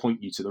able to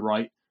point you to the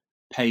right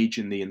page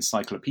in the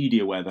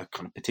encyclopedia where the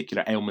kind of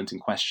particular ailment in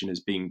question is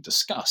being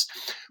discussed.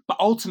 But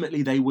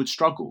ultimately, they would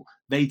struggle.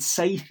 They'd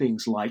say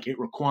things like, it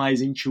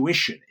requires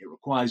intuition, it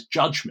requires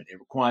judgment, it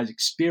requires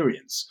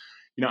experience.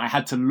 I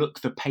had to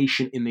look the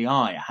patient in the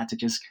eye.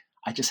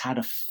 I just had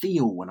a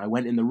feel when I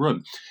went in the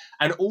room.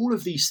 And all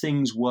of these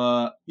things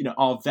are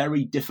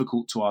very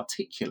difficult to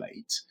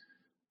articulate.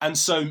 And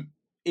so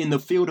in the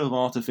field of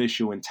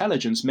artificial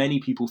intelligence, many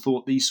people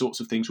thought these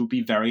sorts of things would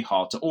be very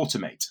hard to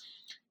automate.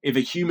 If a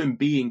human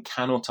being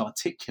cannot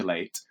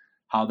articulate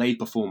how they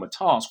perform a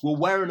task, well,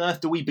 where on earth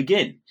do we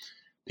begin?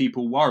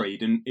 People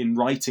worried in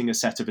writing a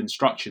set of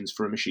instructions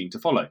for a machine to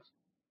follow.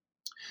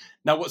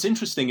 Now, what's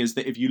interesting is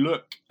that if you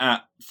look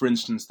at, for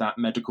instance, that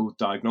medical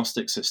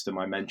diagnostic system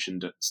I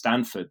mentioned at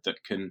Stanford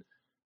that can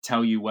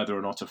tell you whether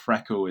or not a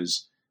freckle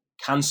is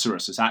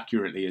cancerous as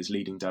accurately as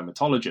leading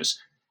dermatologists,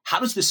 how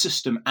does this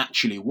system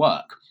actually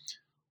work?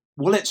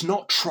 Well, it's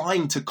not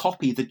trying to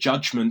copy the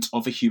judgment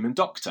of a human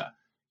doctor.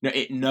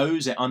 It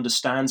knows, it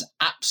understands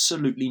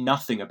absolutely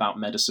nothing about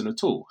medicine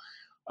at all.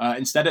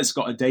 Instead, it's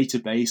got a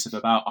database of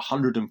about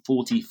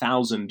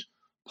 140,000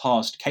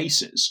 past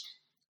cases,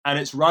 and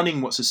it's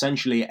running what's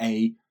essentially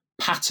a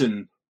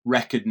pattern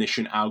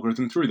recognition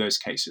algorithm through those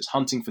cases,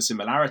 hunting for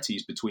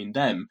similarities between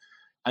them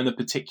and the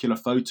particular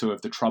photo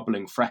of the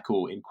troubling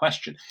freckle in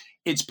question.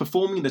 It's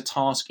performing the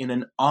task in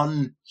an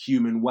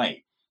unhuman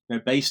way,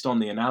 based on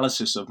the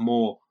analysis of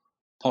more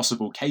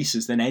possible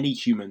cases than any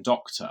human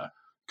doctor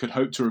could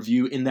hope to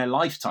review in their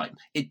lifetime.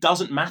 It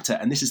doesn't matter,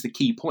 and this is the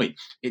key point,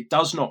 it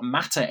does not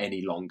matter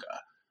any longer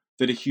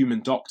that a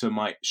human doctor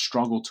might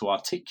struggle to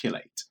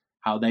articulate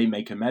how they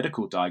make a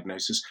medical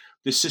diagnosis.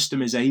 The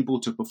system is able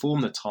to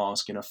perform the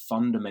task in a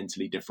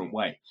fundamentally different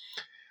way.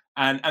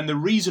 And the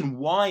reason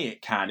why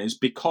it can is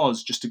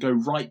because, just to go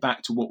right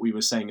back to what we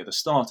were saying at the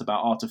start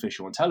about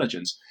artificial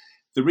intelligence,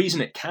 the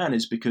reason it can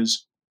is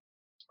because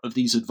of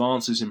these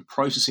advances in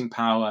processing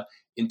power,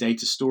 in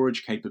data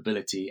storage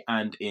capability,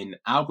 and in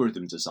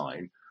algorithm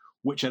design,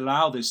 which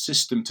allow this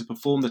system to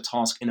perform the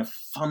task in a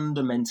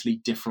fundamentally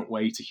different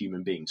way to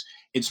human beings.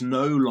 It's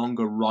no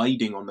longer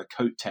riding on the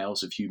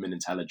coattails of human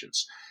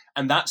intelligence.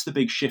 And that's the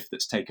big shift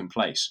that's taken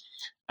place.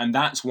 And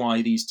that's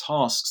why these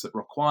tasks that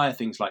require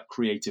things like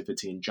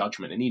creativity and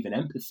judgment and even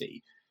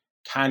empathy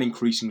can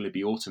increasingly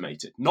be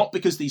automated. Not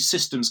because these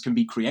systems can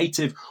be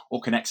creative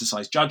or can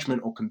exercise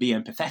judgment or can be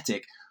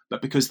empathetic,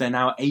 but because they're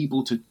now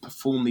able to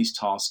perform these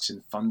tasks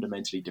in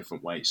fundamentally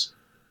different ways.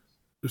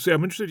 See,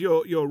 I'm interested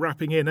you're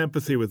wrapping in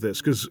empathy with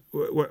this, because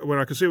when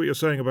I can see what you're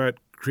saying about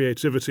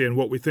creativity and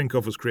what we think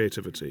of as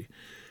creativity,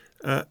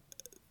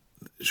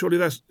 surely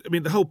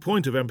the whole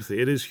point of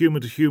empathy, it is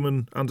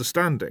human-to-human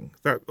understanding,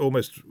 that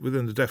almost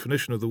within the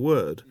definition of the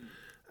word.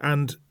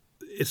 And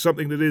it's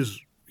something that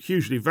is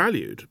hugely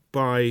valued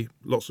by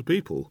lots of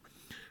people.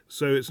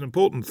 So it's an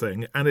important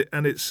thing, and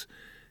it's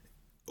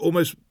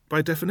almost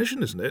by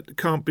definition, isn't it? It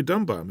can't be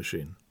done by a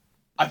machine.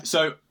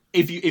 So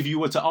if you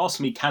were to ask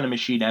me, can a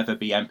machine ever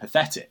be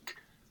empathetic?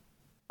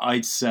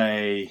 I'd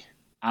say,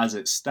 as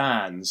it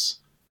stands,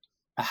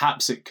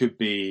 perhaps it could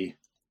be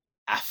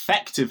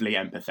affectively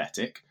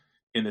empathetic,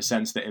 in the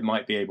sense that it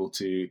might be able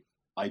to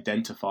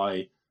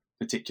identify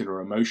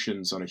particular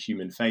emotions on a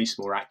human face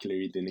more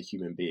accurately than a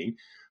human being.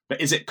 But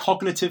is it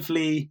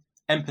cognitively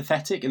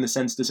empathetic, in the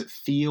sense, does it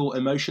feel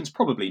emotions?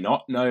 Probably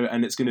not, no,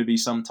 and it's going to be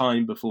some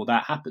time before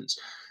that happens.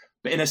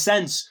 But in a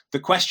sense, the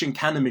question,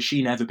 can a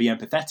machine ever be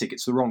empathetic?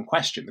 It's the wrong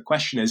question. The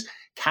question is,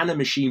 can a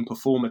machine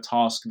perform a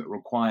task that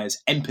requires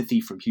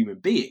empathy from human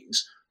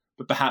beings,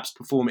 but perhaps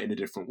perform it in a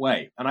different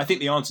way? And I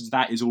think the answer to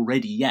that is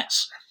already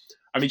yes.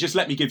 I mean, just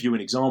let me give you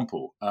an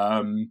example.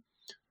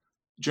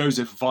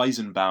 Joseph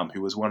Weizenbaum,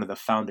 who was one of the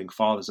founding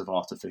fathers of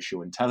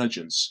artificial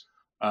intelligence,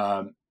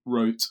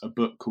 wrote a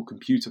book called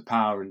Computer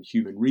Power and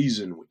Human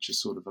Reason, which is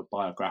sort of a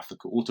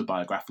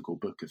autobiographical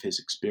book of his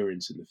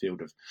experience in the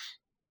field of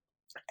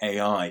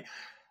AI.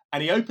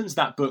 And he opens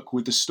that book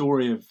with the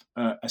story of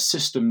a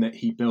system that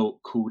he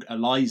built called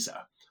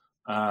ELIZA.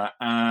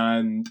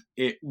 And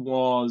it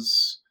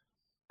was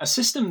a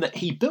system that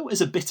he built as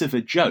a bit of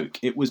a joke.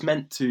 It was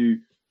meant to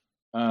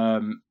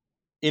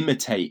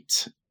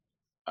imitate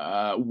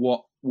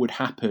what would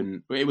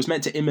happen. It was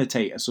meant to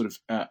imitate a sort of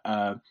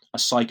a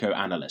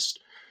psychoanalyst.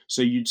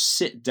 So you'd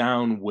sit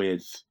down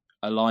with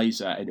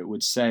ELIZA and it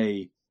would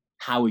say,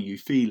 how are you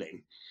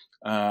feeling?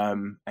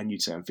 And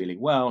you'd say, I'm feeling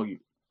well.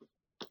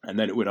 And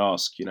then it would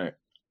ask,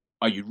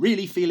 are you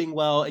really feeling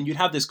well? And you'd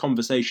have this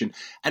conversation.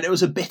 And it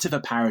was a bit of a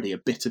parody, a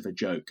bit of a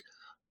joke.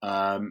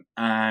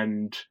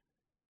 And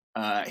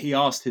he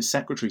asked his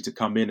secretary to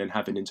come in and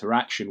have an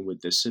interaction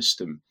with this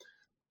system.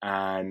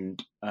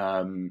 And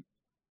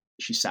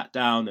she sat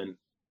down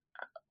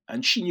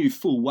and she knew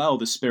full well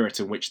the spirit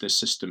in which this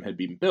system had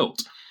been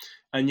built.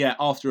 And yet,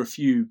 after a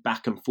few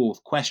back and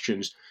forth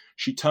questions,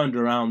 she turned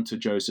around to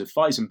Joseph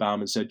Weizenbaum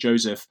and said,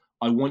 Joseph,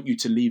 I want you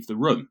to leave the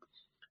room.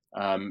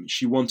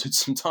 She wanted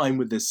some time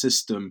with this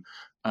system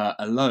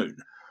alone.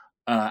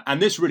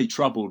 And this really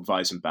troubled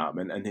Weizenbaum,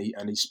 and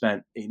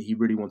he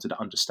really wanted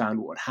to understand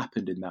what had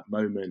happened in that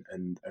moment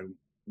and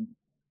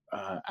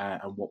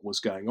what was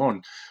going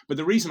on. But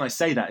the reason I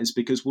say that is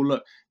because, well,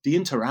 look, the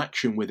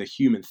interaction with a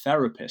human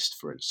therapist,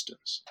 for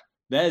instance,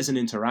 there's an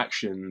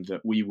interaction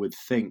that we would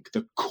think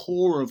the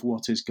core of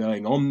what is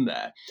going on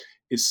there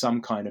is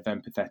some kind of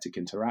empathetic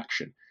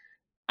interaction.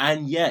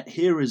 And yet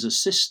here is a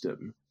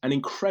system, an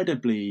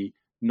incredibly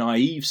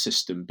naive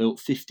system built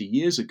 50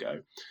 years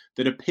ago,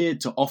 that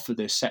appeared to offer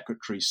this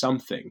secretary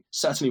something.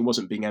 Certainly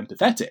wasn't being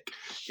empathetic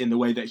in the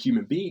way that a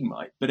human being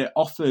might, but it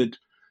offered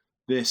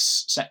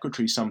this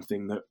secretary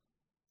something that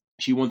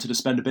she wanted to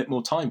spend a bit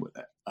more time with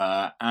it.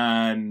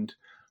 And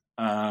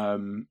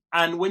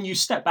when you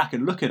step back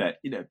and look at it,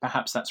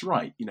 perhaps that's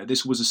right.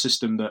 This was a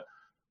system that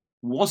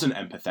wasn't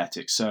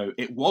empathetic, so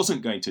it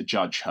wasn't going to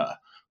judge her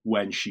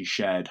when she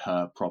shared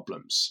her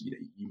problems.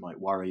 You might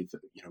worry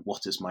that,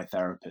 what is my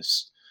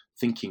therapist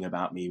thinking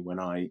about me when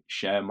I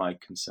share my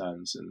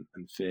concerns and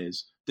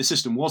fears? The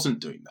system wasn't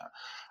doing that.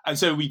 And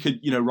so we could,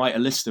 write a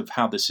list of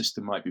how the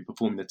system might be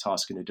performing the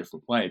task in a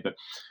different way. But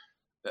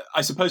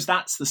I suppose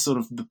that's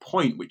the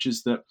point, which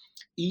is that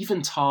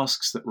even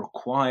tasks that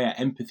require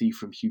empathy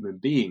from human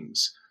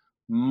beings,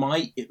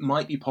 it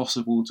might be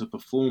possible to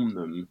perform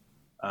them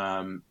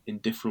in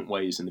different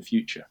ways in the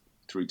future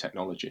through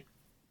technology.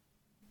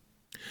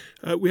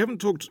 We haven't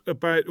talked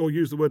about or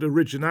used the word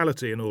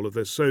originality in all of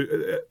this. So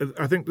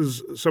I think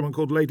there's someone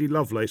called Lady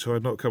Lovelace who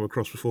I've not come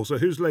across before. So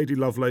who's Lady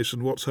Lovelace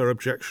and what's her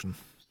objection?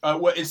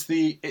 Well, it's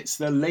the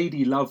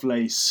Lady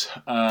Lovelace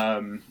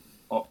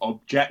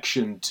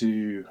objection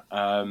to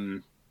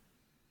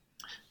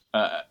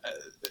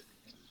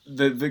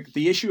the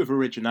issue of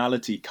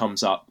originality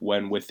comes up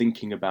when we're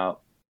thinking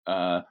about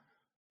the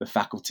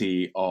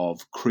faculty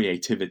of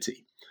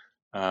creativity.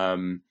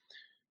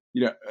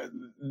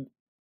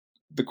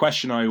 The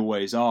question I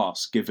always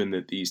ask, given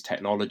that these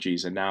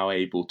technologies are now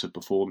able to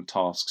perform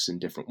tasks in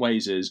different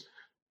ways, is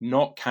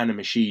not can a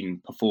machine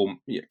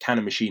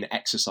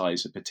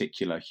exercise a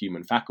particular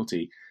human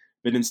faculty,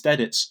 but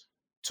instead it's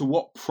to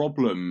what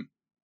problem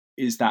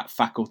is that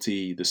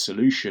faculty the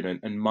solution,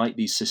 and might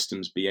these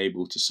systems be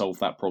able to solve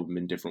that problem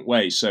in different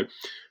ways? So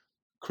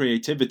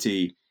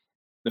creativity,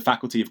 the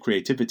faculty of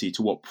creativity,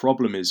 to what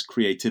problem is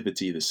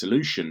creativity the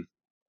solution?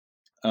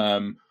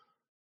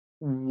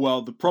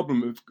 Well, the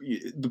problem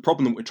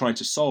that we're trying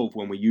to solve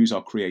when we use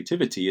our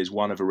creativity is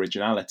one of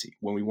originality.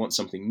 When we want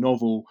something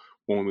novel,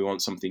 when we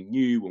want something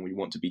new, when we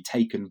want to be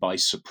taken by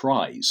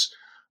surprise,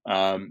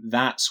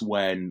 that's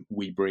when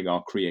we bring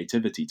our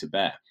creativity to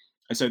bear.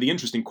 And so the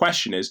interesting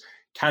question is,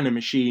 can a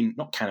machine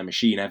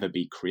ever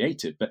be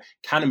creative, but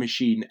can a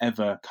machine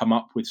ever come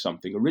up with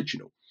something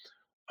original?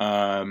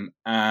 And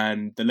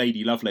the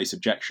Lady Lovelace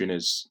objection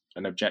is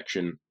an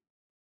objection,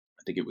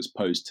 I think it was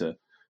posed to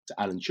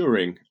Alan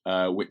Turing,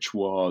 which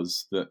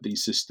was that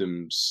these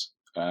systems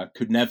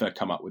could never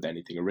come up with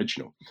anything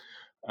original.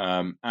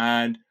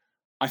 And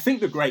I think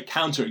the great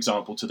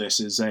counterexample to this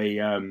is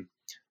a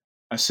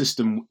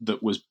system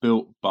that was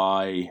built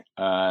by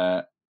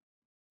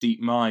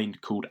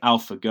DeepMind called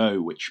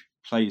AlphaGo, which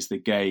plays the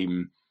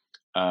game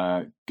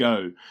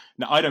Go.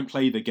 Now, I don't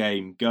play the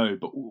game Go,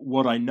 but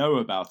what I know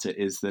about it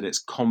is that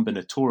it's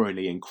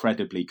combinatorially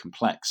incredibly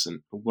complex.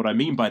 And what I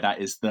mean by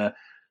that is the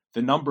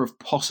number of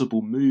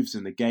possible moves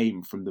in the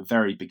game from the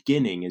very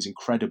beginning is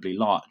incredibly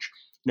large.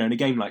 In a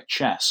game like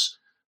chess,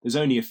 there's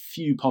only a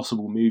few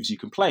possible moves you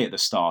can play at the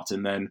start,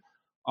 and then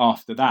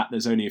after that,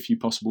 there's only a few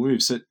possible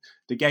moves. So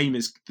the game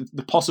is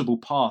the possible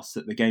paths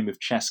that the game of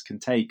chess can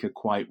take are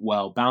quite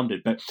well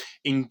bounded. But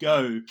in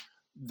Go,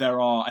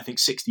 there are, I think,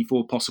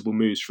 64 possible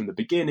moves from the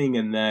beginning,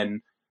 and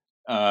then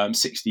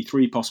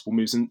 63 possible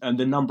moves, and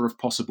the number of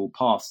possible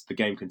paths the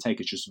game can take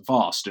is just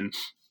vast. And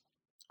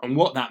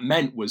what that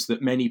meant was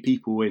that many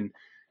people in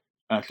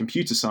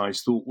computer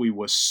science thought we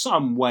were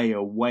some way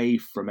away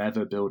from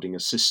ever building a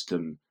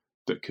system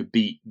that could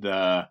beat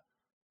the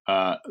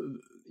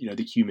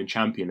human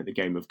champion at the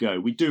game of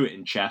Go. We do it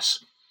in chess.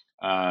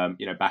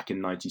 Back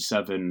in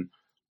 '97,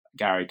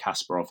 Garry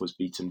Kasparov was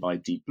beaten by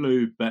Deep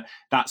Blue, but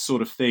that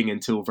sort of thing,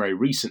 until very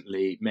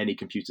recently, many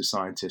computer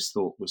scientists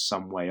thought was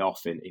some way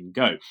off in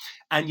Go.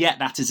 And yet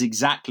that is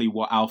exactly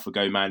what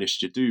AlphaGo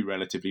managed to do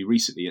relatively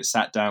recently. It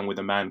sat down with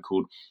a man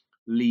called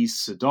Lee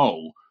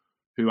Sedol,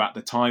 who at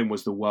the time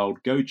was the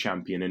world Go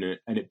champion,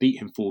 and it beat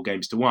him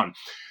 4-1.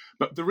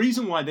 But the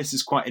reason why this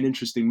is quite an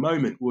interesting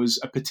moment was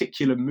a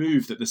particular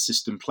move that the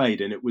system played,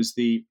 and it was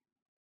the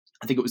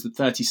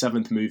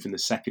 37th move in the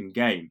second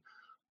game.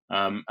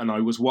 And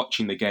I was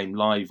watching the game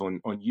live on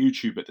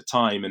YouTube at the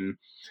time,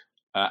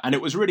 and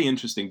it was really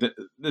interesting. That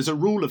there's a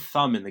rule of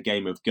thumb in the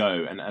game of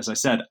Go, and as I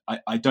said,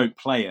 I don't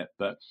play it,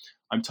 but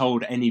I'm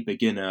told any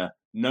beginner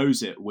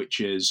knows it,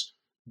 which is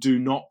do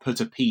not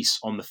put a piece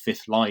on the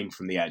fifth line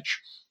from the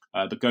edge.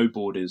 The Go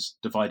board is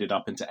divided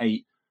up into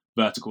 8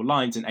 vertical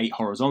lines and 8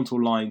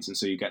 horizontal lines, and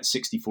so you get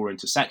 64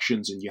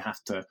 intersections, and you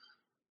have to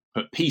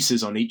put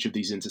pieces on each of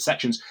these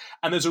intersections.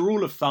 And there's a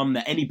rule of thumb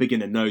that any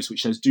beginner knows,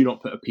 which says do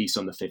not put a piece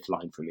on the fifth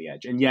line from the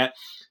edge. And yet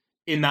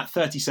in that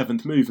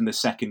 37th move in the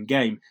second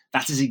game,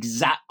 that is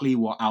exactly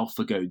what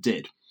AlphaGo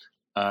did.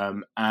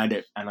 And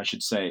I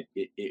should say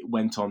it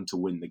went on to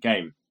win the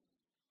game.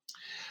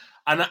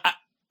 And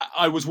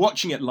I was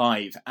watching it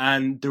live,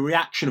 and the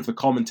reaction of the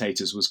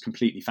commentators was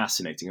completely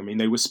fascinating. I mean,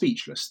 they were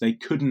speechless. They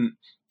couldn't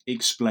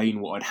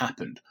explain what had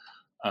happened.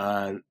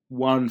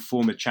 One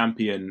former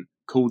champion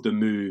called the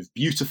move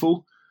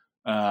beautiful.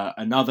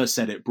 Another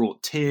said it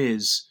brought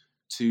tears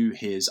to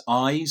his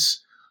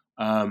eyes.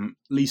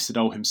 Lee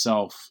Sedol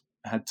himself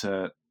had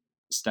to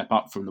step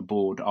up from the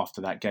board after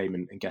that game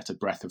and get a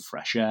breath of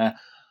fresh air.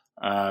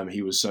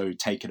 He was so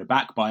taken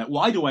aback by it.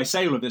 Why do I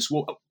say all of this?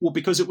 Well,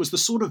 because it was the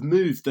sort of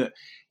move that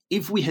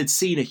if we had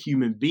seen a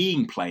human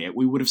being play it,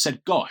 we would have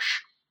said,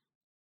 gosh,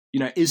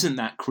 isn't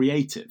that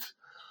creative?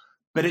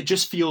 But it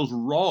just feels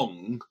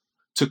wrong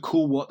to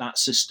call what that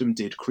system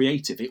did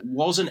creative. It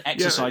wasn't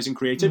exercising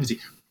creativity,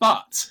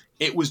 but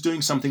it was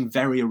doing something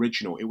very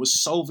original. It was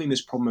solving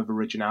this problem of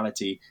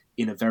originality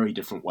in a very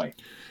different way.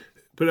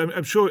 But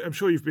I'm sure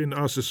you've been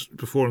asked this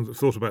before and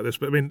thought about this,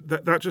 but I mean,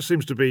 that just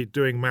seems to be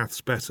doing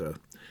maths better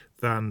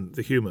than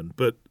the human.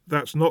 But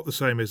that's not the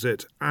same, is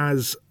it,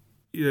 as,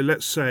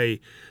 let's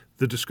say,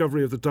 the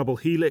discovery of the double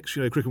helix,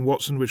 Crick and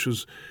Watson, which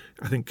was,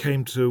 I think,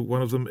 came to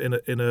one of them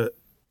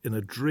in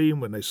a dream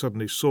when they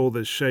suddenly saw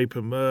this shape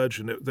emerge,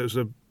 and there's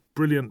a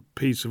brilliant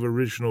piece of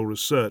original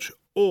research.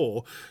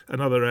 Or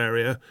another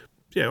area,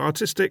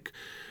 artistic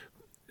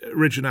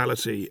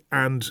originality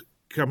and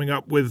coming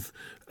up with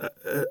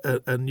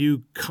a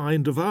new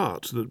kind of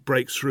art that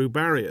breaks through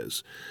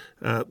barriers,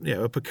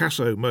 a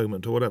Picasso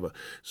moment or whatever.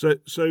 So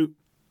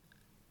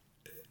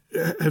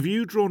have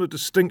you drawn a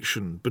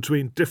distinction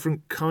between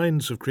different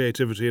kinds of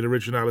creativity and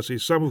originality,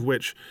 some of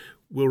which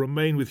will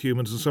remain with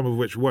humans and some of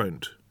which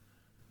won't?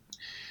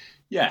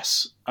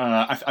 Yes,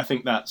 I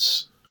think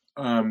that's.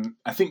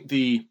 I think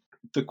the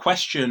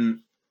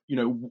question,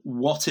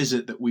 what is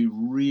it that we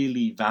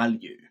really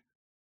value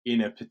in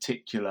a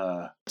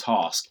particular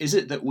task? Is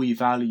it that we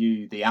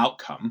value the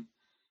outcome,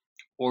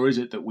 or is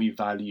it that we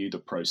value the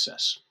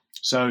process?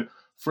 So,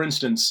 for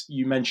instance,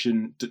 you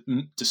mentioned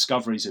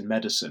discoveries in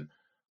medicine.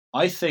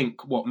 I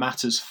think what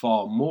matters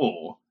far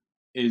more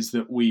is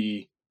that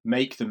we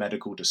make the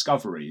medical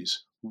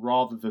discoveries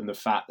rather than the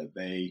fact that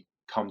they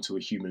come to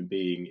a human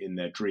being in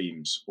their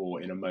dreams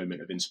or in a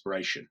moment of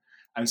inspiration.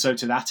 And so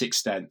to that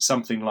extent,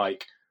 something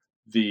like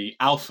the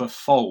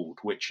AlphaFold,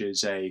 which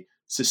is a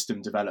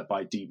system developed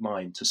by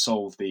DeepMind to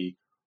solve the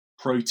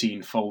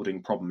protein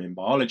folding problem in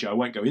biology. I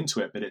won't go into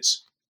it, but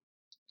it's,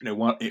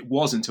 it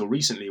was until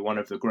recently one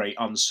of the great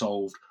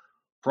unsolved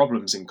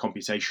problems in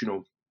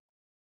computational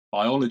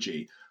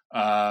biology.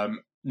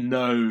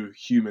 No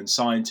human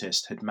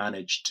scientist had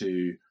managed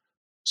to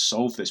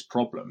solve this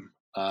problem.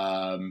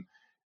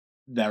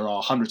 There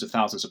are hundreds of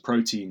thousands of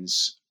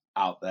proteins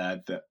out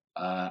there that,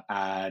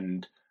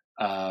 and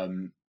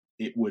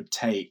it would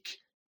take,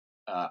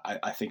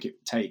 I think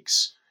it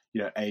takes,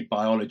 a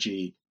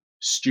biology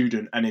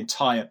student an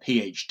entire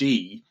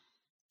PhD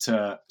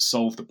to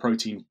solve the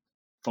protein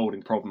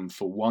folding problem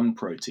for one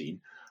protein.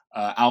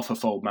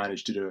 AlphaFold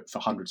managed to do it for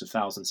hundreds of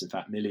thousands, in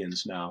fact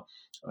millions now,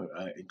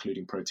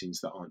 including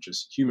proteins that aren't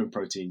just human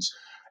proteins.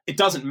 It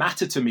doesn't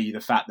matter to me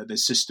the fact that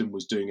this system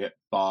was doing it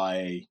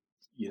by,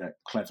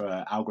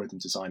 clever algorithm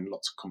design,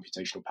 lots of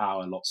computational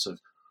power, lots of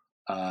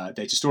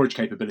data storage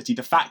capability.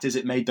 The fact is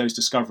it made those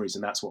discoveries,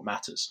 and that's what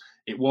matters.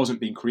 It wasn't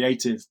being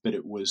creative, but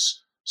it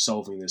was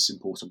solving this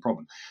important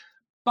problem.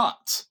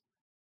 But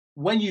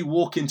when you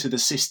walk into the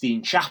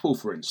Sistine Chapel,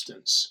 for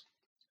instance,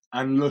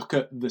 and look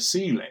at the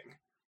ceiling,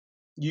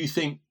 you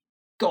think,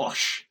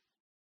 gosh,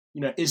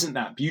 isn't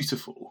that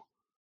beautiful?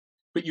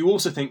 But you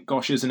also think,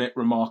 gosh, isn't it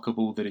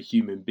remarkable that a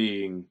human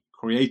being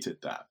created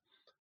that?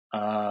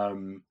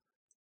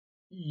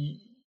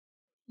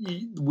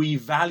 We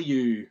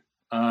value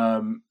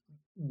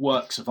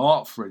works of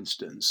art, for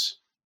instance,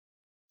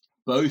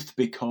 both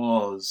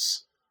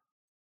because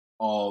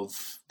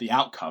of the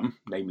outcome,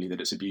 namely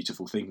that it's a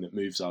beautiful thing that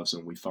moves us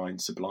and we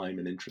find sublime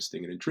and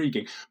interesting and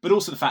intriguing, but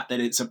also the fact that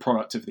it's a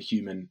product of the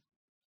human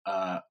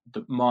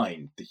the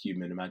mind, the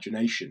human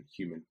imagination,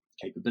 human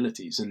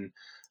capabilities, and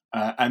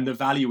the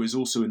value is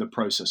also in the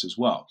process as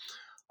well.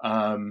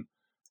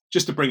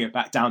 Just to bring it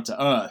back down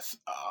to earth,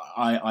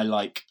 I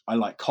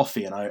like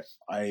coffee, and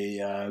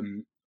I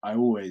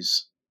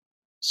always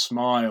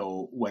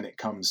smile when it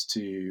comes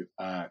to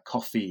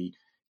coffee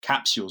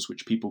capsules,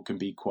 which people can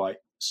be quite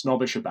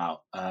snobbish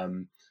about.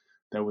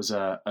 There was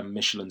a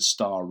Michelin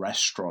star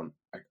restaurant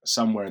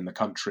somewhere in the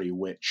country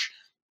which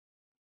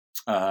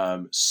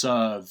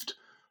served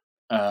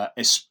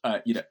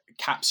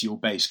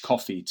capsule-based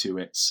coffee to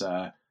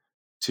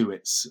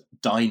its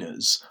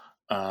diners.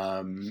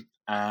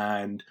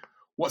 And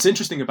what's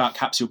interesting about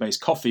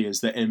capsule-based coffee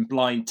is that in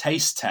blind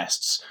taste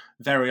tests,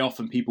 very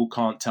often people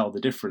can't tell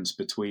the difference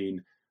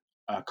between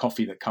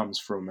coffee that comes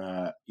from,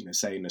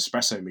 say, an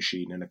espresso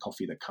machine and a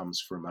coffee that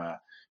comes from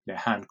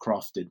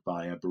handcrafted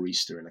by a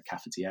barista in a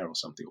cafetiere or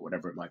something, or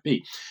whatever it might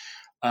be.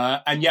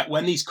 And yet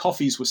when these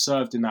coffees were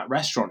served in that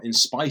restaurant, in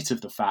spite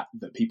of the fact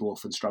that people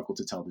often struggle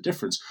to tell the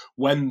difference,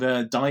 when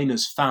the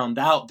diners found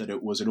out that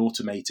it was an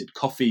automated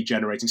coffee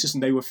generating system,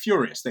 they were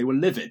furious. They were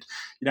livid.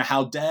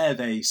 How dare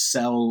they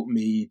sell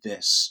me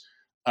this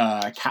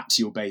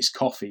capsule-based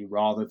coffee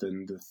rather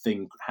than the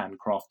thing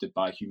handcrafted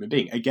by a human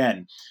being?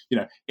 Again,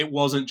 it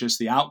wasn't just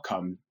the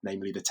outcome,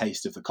 namely the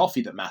taste of the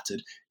coffee, that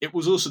mattered. It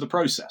was also the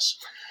process.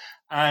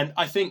 And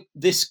I think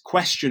this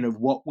question of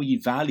what we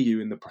value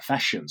in the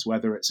professions,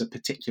 whether it's a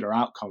particular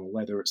outcome or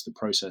whether it's the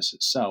process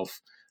itself,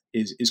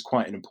 is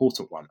quite an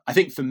important one. I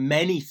think for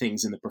many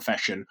things in the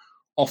profession,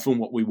 often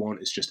what we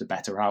want is just a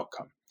better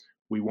outcome.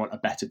 We want a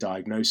better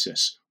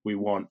diagnosis. We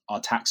want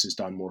our taxes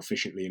done more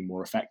efficiently and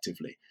more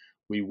effectively.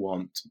 We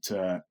want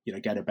to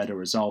get a better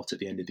result at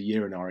the end of the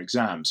year in our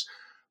exams.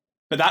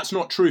 But that's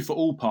not true for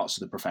all parts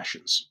of the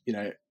professions.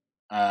 And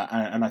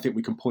I think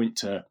we can point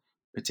to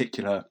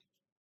particular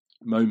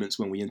moments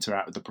when we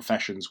interact with the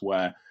professions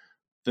where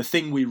the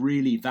thing we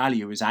really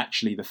value is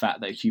actually the fact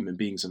that a human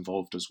being's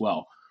involved as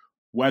well,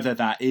 whether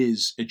that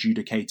is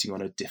adjudicating on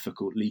a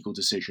difficult legal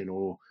decision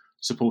or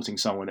supporting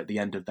someone at the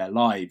end of their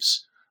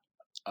lives.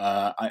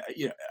 I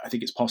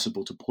think it's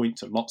possible to point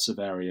to lots of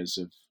areas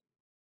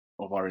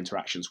of our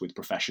interactions with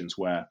professions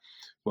where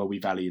we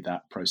value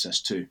that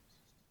process too.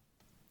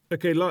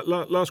 Okay,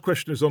 last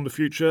question is on the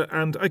future,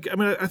 and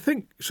I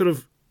think sort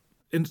of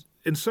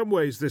in some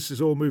ways this is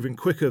all moving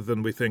quicker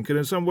than we think, and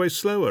in some ways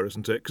slower,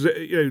 isn't it? Because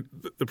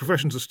the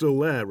professions are still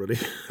there, really.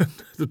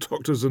 The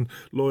doctors and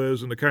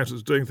lawyers and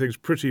accountants doing things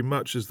pretty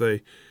much as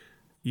they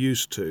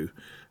used to,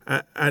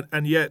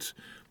 and yet,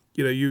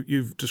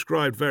 you've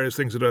described various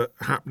things that are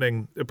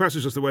happening. Perhaps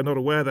it's just that we're not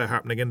aware they're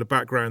happening in the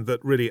background that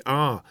really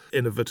are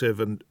innovative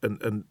and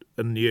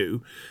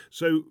new.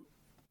 So,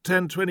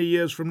 10, 20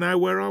 years from now,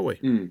 where are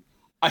we?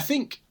 I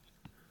think,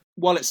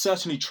 while it's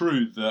certainly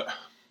true that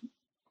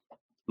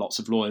lots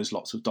of lawyers,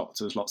 lots of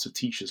doctors, lots of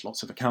teachers,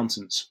 lots of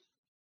accountants.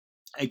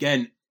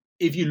 Again,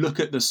 if you look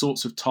at the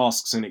sorts of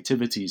tasks and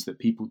activities that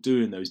people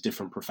do in those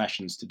different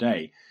professions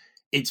today,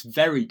 it's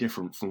very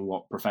different from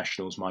what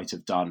professionals might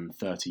have done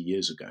 30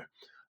 years ago.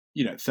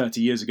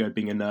 30 years ago,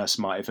 being a nurse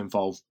might have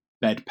involved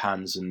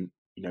bedpans and,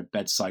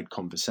 bedside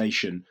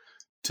conversation.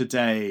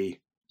 Today,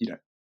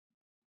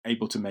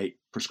 able to make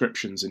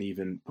prescriptions and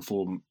even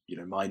perform,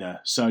 minor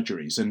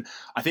surgeries. And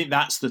I think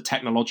that's the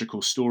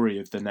technological story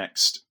of the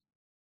next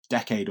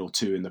decade or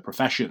two in the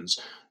professions,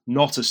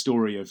 not a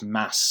story of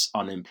mass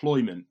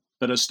unemployment,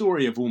 but a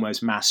story of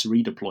almost mass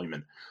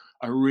redeployment,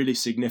 a really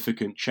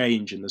significant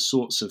change in the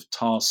sorts of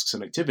tasks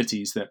and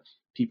activities that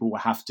people will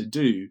have to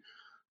do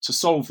to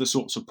solve the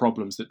sorts of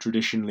problems that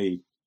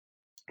traditionally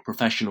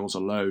professionals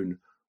alone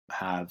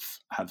have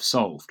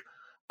solved.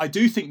 I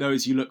do think, though,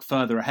 as you look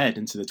further ahead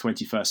into the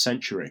 21st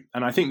century,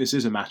 and I think this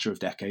is a matter of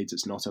decades,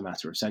 it's not a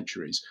matter of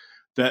centuries,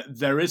 that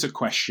there is a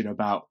question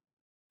about,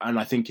 and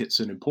I think it's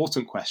an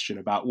important question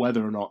about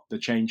whether or not the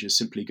change is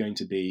simply going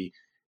to be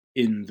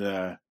in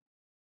the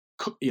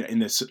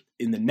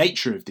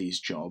nature of these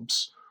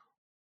jobs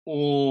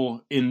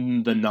or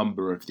in the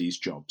number of these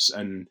jobs.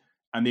 And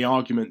the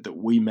argument that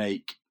we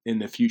make in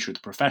the future of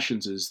the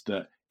professions is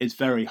that it's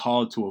very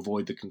hard to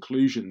avoid the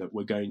conclusion that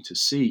we're going to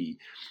see,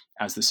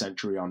 as the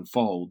century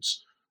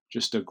unfolds,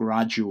 just a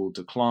gradual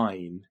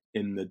decline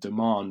in the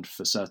demand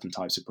for certain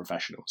types of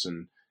professionals.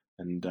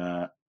 And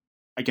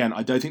again,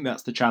 I don't think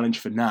that's the challenge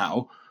for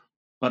now,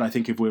 but I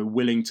think if we're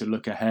willing to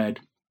look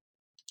ahead,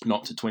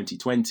 not to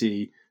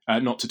 2020,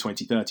 not to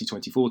 2030,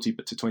 2040,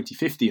 but to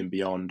 2050 and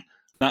beyond,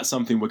 that's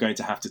something we're going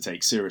to have to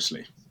take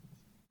seriously.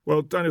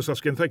 Well, Daniel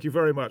Susskind, thank you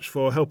very much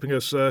for helping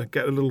us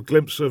get a little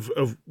glimpse of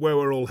where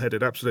we're all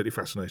headed. Absolutely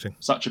fascinating.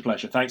 Such a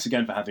pleasure. Thanks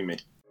again for having me.